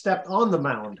stepped on the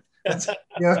mound.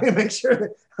 Make sure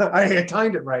that I had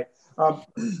timed it right.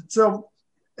 So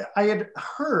I had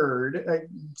heard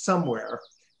somewhere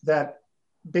that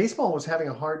baseball was having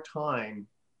a hard time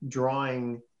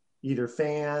drawing either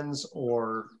fans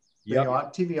or the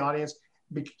TV audience.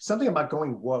 Something about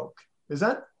going woke. Is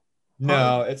that?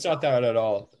 No, it's not that at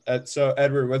all. So,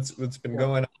 Edward, what's been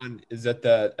going on is that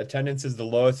the attendance is the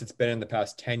lowest it's been in the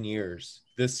past 10 years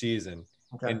this season.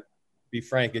 Okay. And to be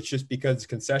frank, it's just because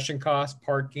concession costs,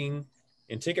 parking,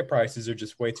 and ticket prices are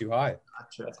just way too high.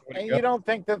 Gotcha. And you don't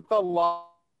think that the law...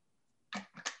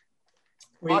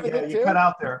 You cut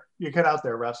out there. You cut out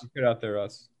there, Russ.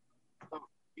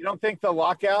 You don't think the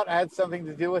lockout had something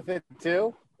to do with it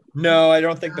too? No, I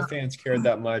don't think the fans cared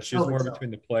that much. It was more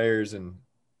between the players and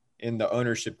in the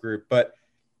ownership group. But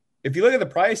if you look at the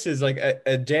prices, like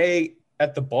a day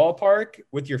at the ballpark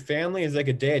with your family is like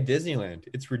a day at Disneyland.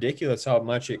 It's ridiculous how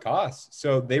much it costs.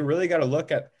 So they really got to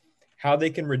look at how they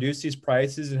can reduce these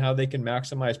prices and how they can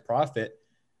maximize profit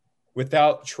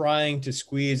without trying to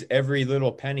squeeze every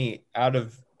little penny out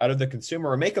of the consumer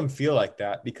or make them feel like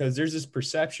that. Because there's this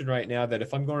perception right now that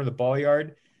if I'm going to the ball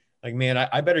yard, like, man,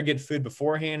 I better get food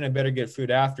beforehand. I better get food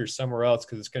after somewhere else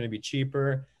because it's going to be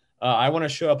cheaper. I want to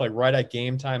show up like right at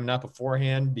game time, not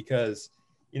beforehand, because,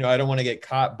 I don't want to get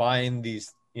caught buying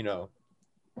these, I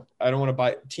don't want to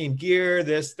buy team gear,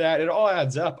 this, that. It all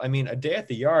adds up. I mean, a day at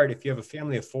the yard, if you have a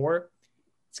family of 4,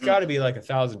 it's got to be like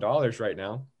 $1,000 right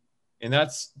now. And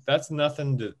that's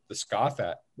nothing to scoff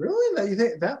at. Really? You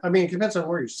think that? I mean, it depends on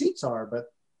where your seats are, but.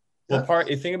 Well,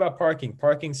 you think about parking.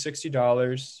 Parking's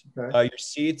 $60. Okay. Your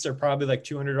seats are probably like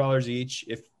 $200 each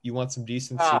if you want some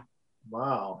decent seats.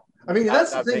 Wow. I mean,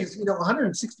 that's the thing is,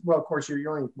 160. Well, of course,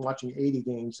 you're only watching 80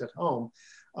 games at home.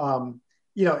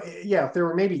 If there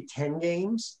were maybe 10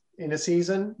 games in a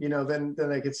season,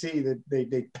 then I could see that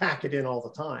they pack it in all the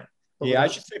time. But I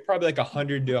should say probably like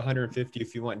 100 to 150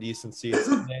 if you want decent seats.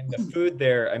 And then the food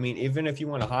there, I mean, even if you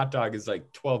want a hot dog, is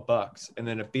like $12, and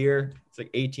then a beer, it's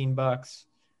like $18.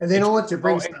 And they don't let you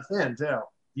bring stuff in, too.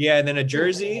 Yeah, and then the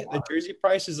jersey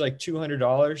price is like $200,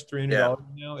 $300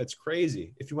 now. It's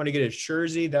crazy. If you want to get a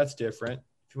jersey, that's different.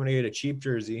 If you want to get a cheap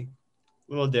jersey,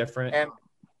 a little different. And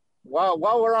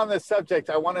while we're on this subject,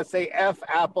 I want to say F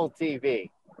Apple TV.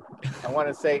 I want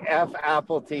to say F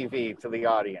Apple TV to the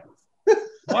audience.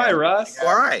 Why, Russ?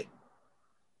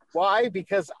 Why?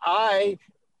 Because I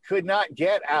could not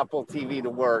get Apple TV to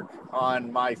work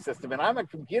on my system, and I'm a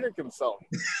computer consultant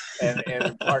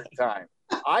and part-time.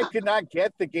 I could not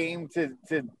get the game to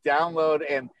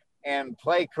download and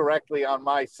play correctly on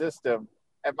my system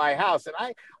at my house. And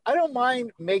I don't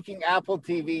mind making Apple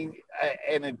TV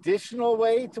an additional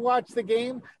way to watch the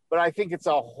game, but I think it's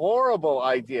a horrible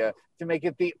idea to make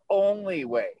it the only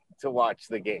way to watch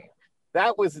the game.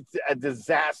 That was a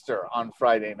disaster on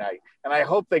Friday night, and I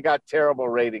hope they got terrible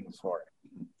ratings for it.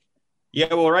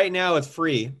 Yeah, well, right now it's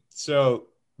free. So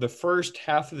the first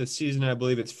half of the season, I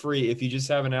believe it's free. If you just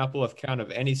have an Apple account of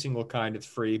any single kind, it's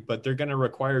free, but they're going to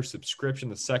require subscription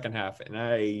the second half. And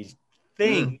I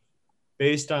think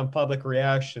based on public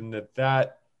reaction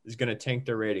that is going to tank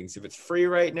their ratings. If it's free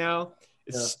right now,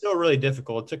 it's still really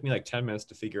difficult. It took me like 10 minutes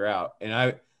to figure out. And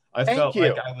I felt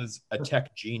like I was a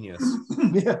tech genius.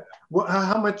 Yeah. Well,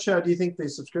 how much do you think the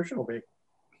subscription will be?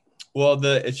 Well,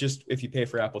 it's just if you pay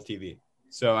for Apple TV.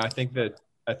 So I think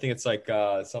it's like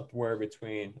somewhere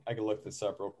between, I can look this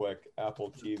up real quick,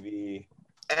 Apple TV.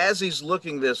 As he's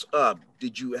looking this up,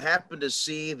 did you happen to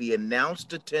see the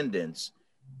announced attendance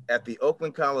at the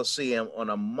Oakland Coliseum on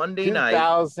a Monday night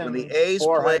when the A's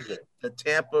played the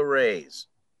Tampa Rays?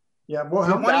 Yeah, well,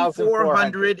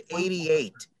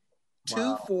 2,488.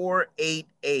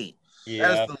 2,488. Yeah.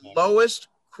 That is the lowest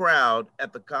crowd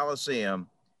at the Coliseum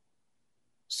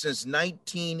since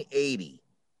 1980,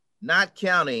 not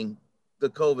counting the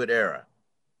COVID era.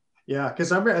 Yeah, because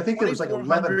I think it was like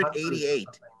 1,188.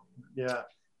 Yeah,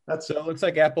 so it looks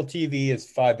like Apple TV is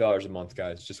 $5 a month,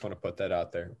 guys. Just want to put that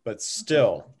out there. But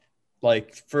still,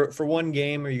 like for one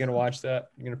game, are you going to watch that?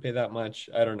 You're going to pay that much?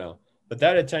 I don't know. But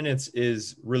that attendance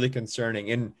is really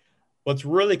concerning. And what's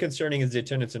really concerning is the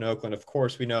attendance in Oakland. Of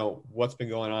course, we know what's been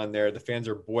going on there. The fans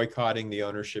are boycotting the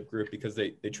ownership group because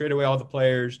they trade away all the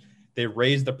players. They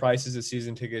raised the prices of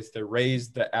season tickets. They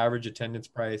raised the average attendance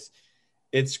price.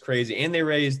 It's crazy. And they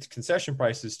raised concession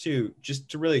prices too, just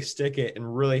to really stick it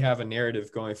and really have a narrative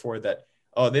going forward that,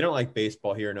 oh, they don't like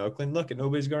baseball here in Oakland. Look,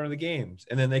 nobody's going to the games.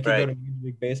 And then they can go to Major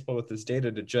League Baseball with this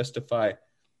data to justify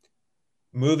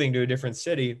moving to a different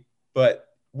city. But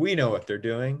we know what they're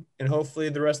doing, and hopefully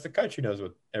the rest of the country knows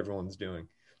what everyone's doing.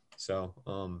 So,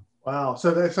 wow.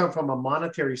 So that's from a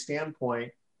monetary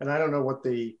standpoint, and I don't know what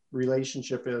the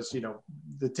relationship is,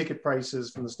 the ticket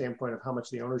prices from the standpoint of how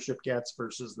much the ownership gets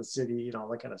versus the city, all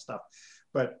that kind of stuff.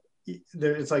 But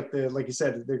it's like like you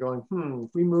said, they're going,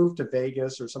 if we move to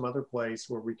Vegas or some other place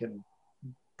where we can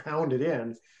pound it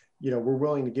in, we're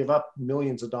willing to give up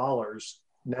millions of dollars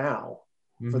now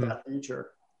for that feature.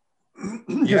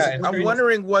 Yeah, I'm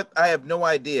wondering I have no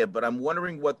idea, but I'm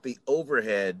wondering what the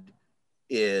overhead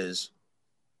is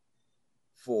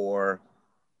for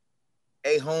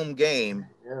a home game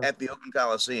at the Oakland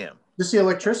Coliseum. Just the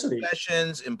electricity.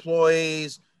 Concessions,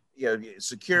 employees,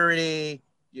 security,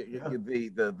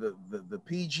 the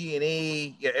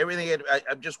PG&E, everything.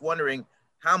 I'm just wondering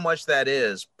how much that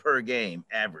is per game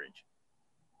average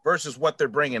versus what they're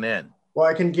bringing in. Well,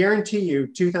 I can guarantee you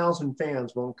 2,000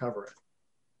 fans won't cover it.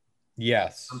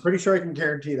 Yes. I'm pretty sure I can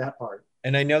guarantee that part.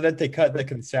 And I know that they cut the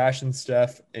concession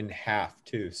stuff in half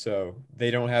too. So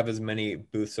they don't have as many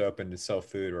booths open to sell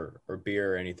food or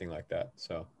beer or anything like that.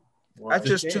 So that's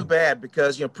just too bad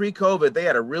because, pre-COVID, they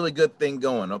had a really good thing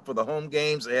going. For the home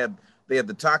games, they had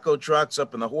the taco trucks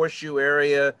up in the horseshoe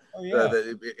area. Oh, yeah.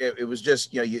 It was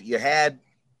just, you had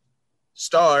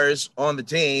stars on the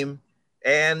team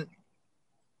and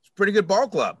it's a pretty good ball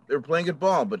club. They were playing good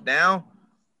ball, but now,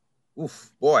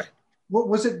 oof, boy. What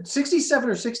was it, 67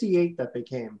 or 68 that they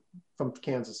came from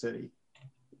Kansas City?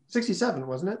 67,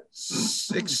 wasn't it?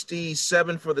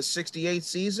 67 for the 68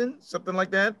 season, something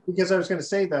like that. Because I was going to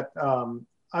say that when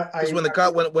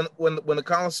the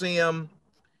Coliseum,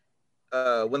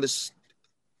 when the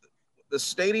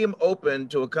stadium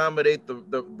opened to accommodate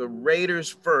the Raiders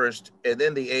first, and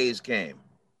then the A's came.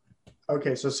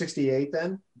 Okay, so 68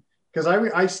 then. Because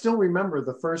I still remember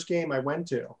the first game I went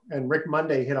to, and Rick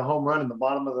Monday hit a home run in the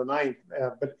bottom of the ninth.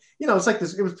 But it's like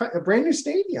this. It was a brand new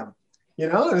stadium,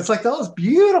 and it's like that was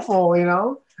beautiful,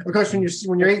 Of course, when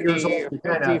you're 8 years old,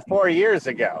 54 years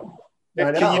ago.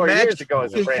 Can you imagine?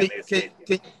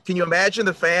 Can you imagine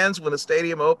the fans when the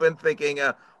stadium opened, thinking,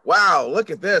 "Wow, look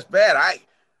at this, man!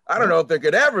 I don't know if there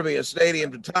could ever be a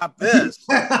stadium to top this.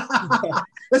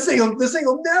 This thing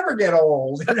will never get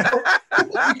old. You know? You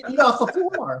can eat off the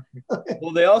floor.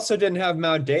 Well, they also didn't have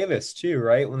Mount Davis too,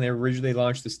 right? When they originally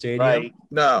launched the stadium. Right.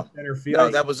 No,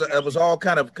 that was all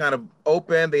kind of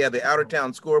open. They had the outer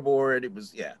town scoreboard. It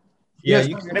was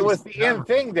and it was the in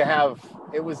thing to have.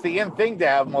 It was the in thing to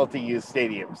have multi-use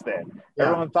stadiums. Then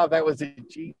everyone thought that was a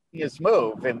genius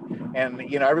move, and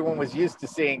you know, everyone was used to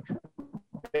seeing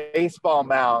baseball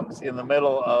mounds in the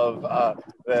middle of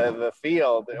the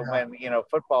field when, you know,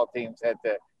 football teams had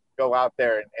to go out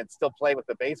there and still play with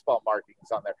the baseball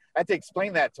markings on there. I had to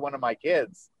explain that to one of my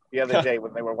kids the other day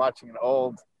when they were watching an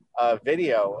old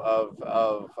video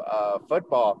of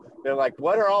football. They're like,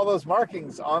 what are all those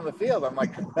markings on the field? I'm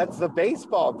like, that's the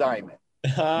baseball diamond.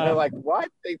 And they're like, what?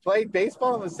 They played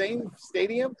baseball in the same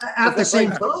stadium? At the same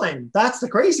time. That's the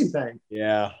crazy thing.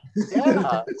 Yeah.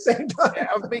 Yeah. Same time.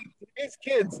 I mean, these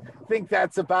kids think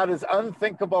that's about as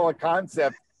unthinkable a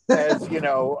concept as, you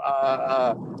know,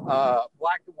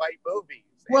 black and white movies.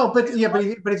 Well, but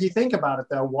if you think about it,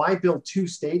 though, why build two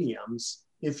stadiums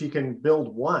if you can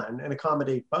build one and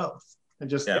accommodate both and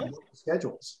just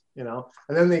schedules? You know,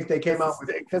 and then they came out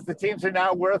with because the teams are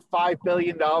now worth $5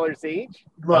 billion each.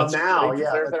 Well, now, they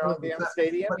deserve their own damn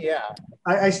stadium.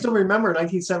 I still remember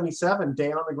 1977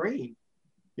 Day on the Green.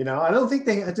 You know, I don't think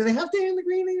do they have Day on the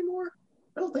Green anymore?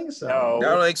 I don't think so. No,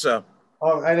 I don't think so.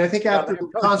 Oh, and I think after the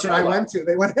concert I went to,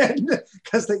 they went ahead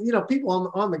because you know,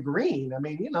 people on the green. I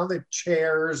mean, you know, the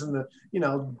chairs and the, you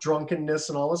know, drunkenness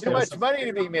and all this. Too much money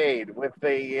to be made with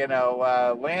the, you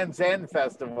know, Land's End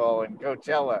Festival and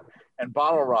Coachella and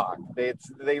Bottle Rock.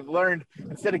 They've learned,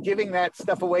 instead of giving that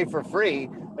stuff away for free,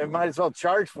 they might as well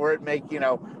charge for it, make, you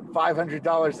know,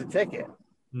 $500 a ticket.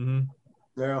 Mm-hmm.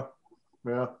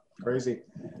 Yeah, crazy.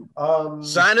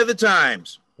 Sign of the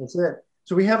times. That's it.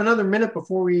 So we have another minute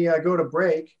before we go to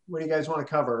break. What do you guys want to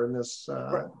cover in this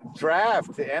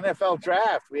draft? The NFL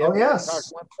draft. We haven't talked 1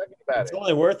 second about it's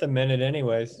only worth a minute,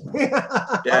 anyways.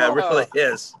 Yeah, it really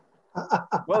is.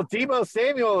 Well, Deebo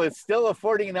Samuel is still a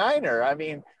 49er. I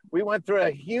mean, we went through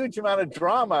a huge amount of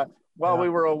drama while we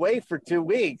were away for 2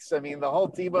 weeks. I mean, the whole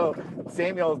Deebo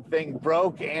Samuel thing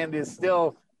broke and is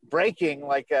still breaking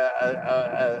like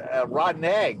a rotten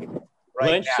egg.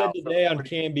 Lynch said today on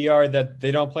KMBR that they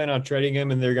don't plan on trading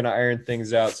him and they're going to iron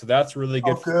things out. So that's really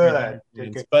good.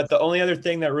 Good. But the only other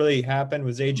thing that really happened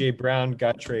was A.J. Brown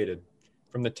got traded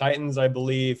from the Titans, I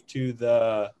believe, to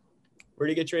the – where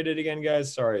did he get traded again,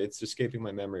 guys? Sorry, it's escaping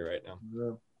my memory right now.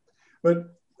 Yeah.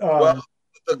 But well,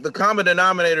 the common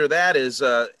denominator of that is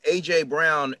A.J.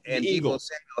 Brown and Deebo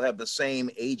Samuel have the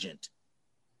same agent.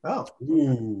 Oh,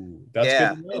 ooh, that's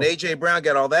good to know. And A.J. Brown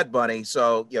got all that money,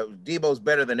 so you know Debo's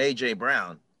better than A.J.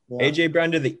 Brown. Yeah. A.J.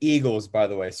 Brown to the Eagles, by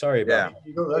the way. Sorry about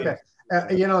that.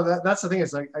 Okay, you know that's the thing.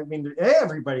 Is like, I mean,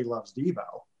 everybody loves Debo.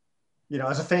 You know,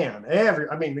 as a fan,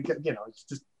 you know, it's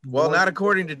just not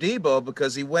according to Debo,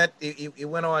 because he went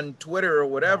on Twitter or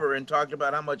whatever and talked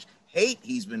about how much hate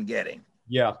he's been getting.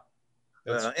 Yeah.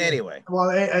 Anyway,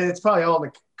 well, it's probably all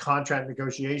the contract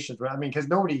negotiations, right? I mean, because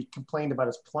nobody complained about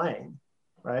his playing.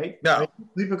 Right? No. I mean,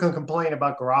 people can complain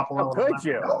about Garoppolo. How could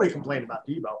you? Nobody complained about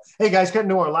Debo. Hey, guys, getting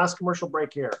to our last commercial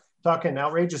break here. Talking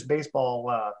outrageous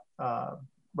baseball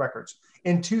records.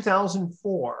 In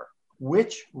 2004,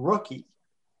 which rookie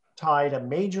tied a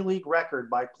major league record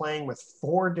by playing with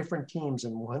 4 different teams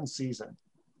in one season?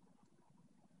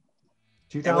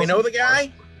 And we know the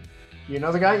guy? You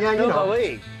know the guy? Yeah, you know. The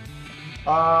league.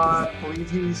 I believe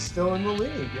he's still in the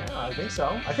league. Yeah, I think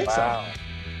so. So.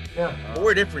 Yeah.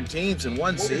 4 different teams in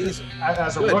one season.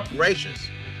 As a Good rookie. gracious.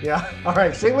 Yeah. All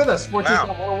right. Stay with us. Sports Econ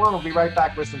 101. We'll be right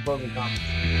back with some closing comments.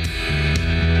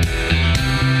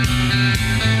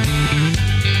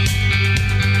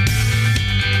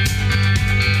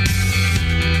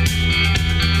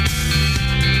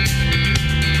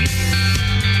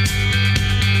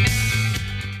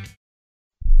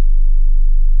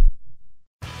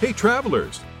 Hey,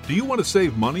 travelers. Do you want to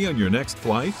save money on your next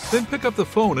flight? Then pick up the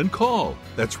phone and call.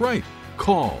 That's right,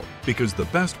 call, because the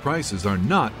best prices are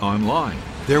not online.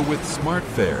 They're with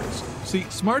SmartFares. See,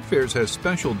 SmartFares has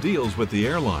special deals with the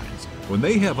airlines. When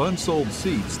they have unsold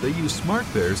seats, they use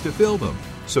SmartFares to fill them.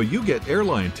 So you get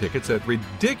airline tickets at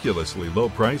ridiculously low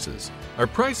prices. Our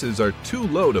prices are too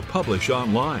low to publish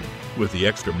online. With the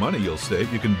extra money you'll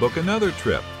save, you can book another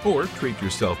trip or treat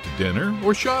yourself to dinner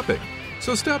or shopping.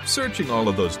 So stop searching all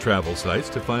of those travel sites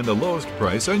to find the lowest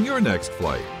price on your next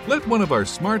flight. Let one of our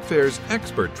SmartFares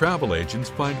expert travel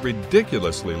agents find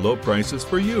ridiculously low prices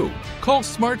for you. Call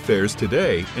SmartFares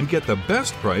today and get the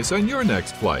best price on your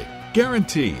next flight.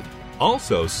 Guaranteed.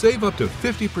 Also, save up to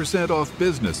 50% off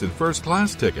business and first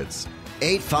class tickets.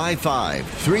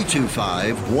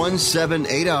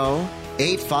 855-325-1780.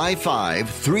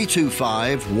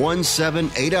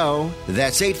 855-325-1780.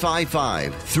 That's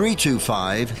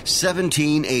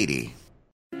 855-325-1780.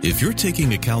 If you're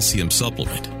taking a calcium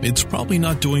supplement, it's probably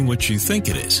not doing what you think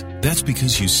it is. That's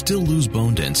because you still lose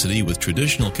bone density with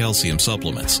traditional calcium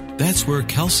supplements. That's where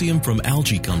calcium from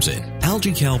algae comes in.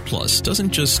 AlgaeCal Plus doesn't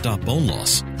just stop bone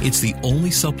loss. It's the only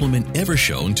supplement ever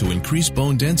shown to increase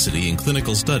bone density in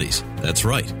clinical studies. That's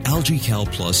right.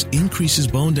 AlgaeCal Plus increases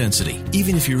bone density,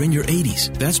 even if you're in your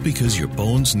 80s. That's because your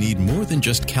bones need more than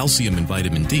just calcium and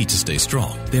vitamin D to stay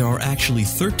strong. There are actually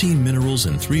 13 minerals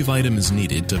and 3 vitamins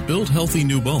needed to build healthy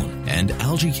new bone, and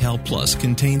AlgaeCal Plus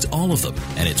contains all of them,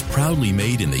 and it's proudly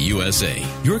made in the USA.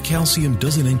 Your calcium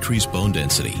doesn't increase bone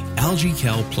density.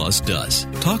 AlgaeCal Plus does.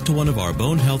 Talk to one of our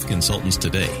bone health consultants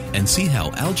today and see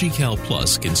how AlgaeCal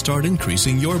Plus can start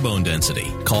increasing your bone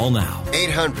density. Call now.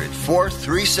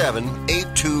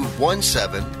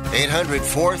 800-437-8217.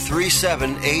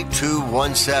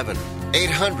 800-437-8217.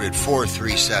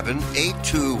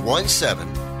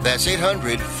 800-437-8217. That's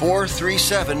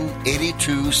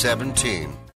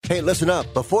 800-437-8217. Hey, listen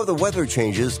up. Before the weather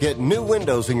changes, get new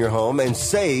windows in your home and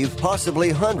save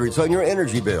possibly hundreds on your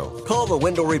energy bill. Call the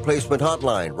Window Replacement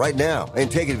Hotline right now and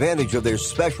take advantage of their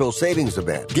special savings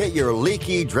event. Get your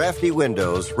leaky, drafty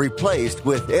windows replaced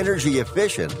with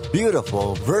energy-efficient,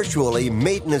 beautiful, virtually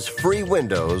maintenance-free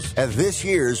windows at this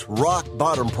year's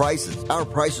rock-bottom prices. Our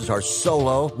prices are so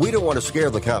low, we don't want to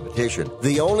scare the competition.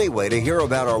 The only way to hear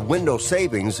about our window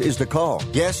savings is to call.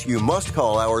 Yes, you must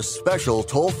call our special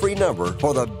toll-free number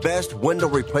for the best window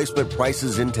replacement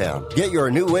prices in town. Get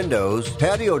your new windows,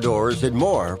 patio doors, and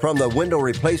more from the Window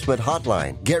Replacement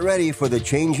Hotline. Get ready for the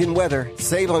change in weather.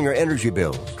 Save on your energy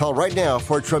bills. Call right now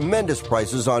for tremendous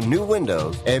prices on new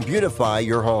windows and beautify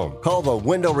your home. Call the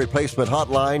Window Replacement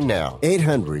Hotline now.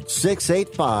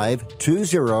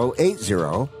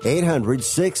 800-685-2080.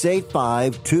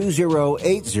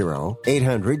 800-685-2080.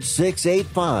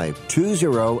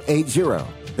 800-685-2080.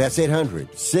 That's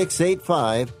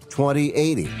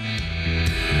 800-685-2080.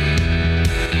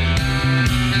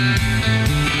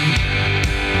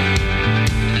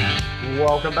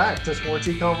 Welcome back to Sports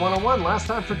Econ 101. Last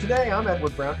time for today, I'm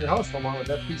Edward Brown, your host, along with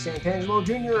FP Santangelo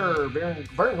Jr.,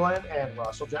 Vern Glenn, and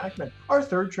Russell Jackman. Our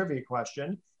third trivia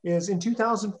question is, in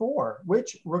 2004,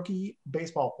 which rookie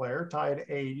baseball player tied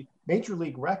a major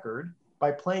league record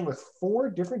by playing with 4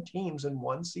 different teams in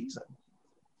one season?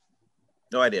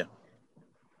 No idea.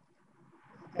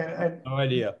 And no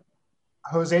idea.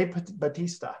 Jose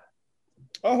Batista.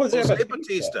 Oh, Jose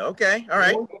Batista. Okay. All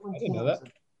right. I didn't know that.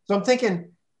 So I'm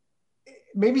thinking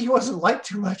maybe he wasn't liked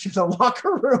too much in the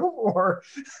locker room, or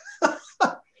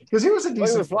because he was a decent.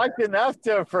 Well, he was liked enough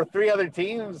for 3 other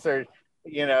teams, or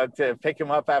to pick him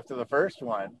up after the first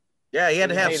one. Yeah, he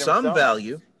had to have some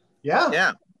value. Yeah.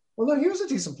 Yeah. Well, no, he was a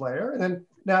decent player. And then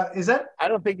now is that? I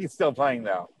don't think he's still playing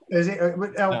though. Is he?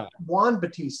 Juan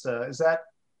Batista, is that?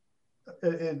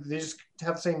 They just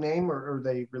have the same name, or are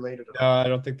they related? No, I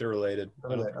don't think they're related.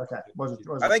 Okay.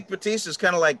 I think Batista's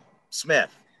kind of like Smith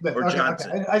or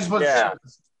Johnson. Okay. I just wasn't sure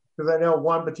because I know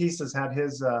Juan Batista's had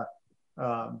his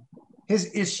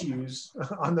issues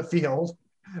on the field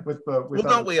with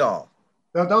don't we all?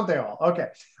 No, don't they all? Okay.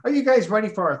 Are you guys ready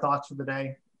for our thoughts for the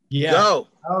day? Yeah. Go.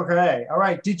 Okay. All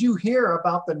right. Did you hear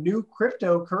about the new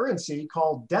cryptocurrency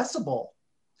called Decibel?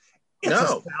 It's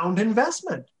a sound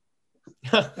investment.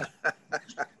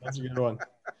 That's a good one.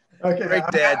 Okay. Great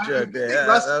dad joke.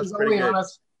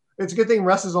 It's a good thing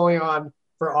Russ is only on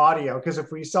for audio, because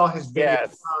if we saw his video,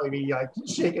 he'd probably be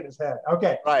shaking his head.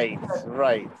 Okay. Right.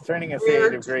 Turning a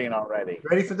shade of green already.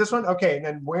 Ready for this one? Okay. And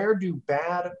then where do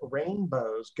bad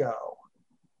rainbows go?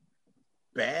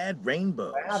 Bad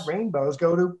rainbows. Bad rainbows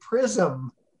go to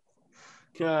Prism.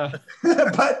 But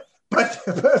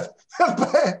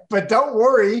don't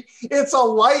worry, it's a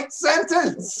light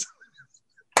sentence.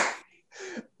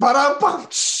 But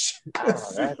nice.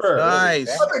 That's a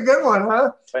good one,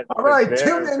 huh? All right,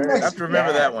 tune in next. I have to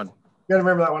remember that one. You gotta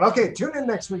remember that one. Okay, tune in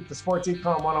next week to Sports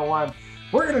Econ 101.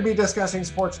 We're going to be discussing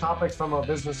sports topics from a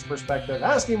business perspective,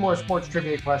 asking more sports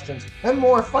trivia questions, and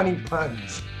more funny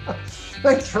puns.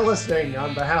 Thanks for listening.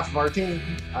 On behalf of our team,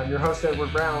 I'm your host,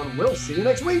 Edward Brown. We'll see you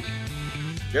next week.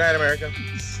 Good night, America.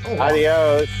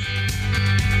 Adios.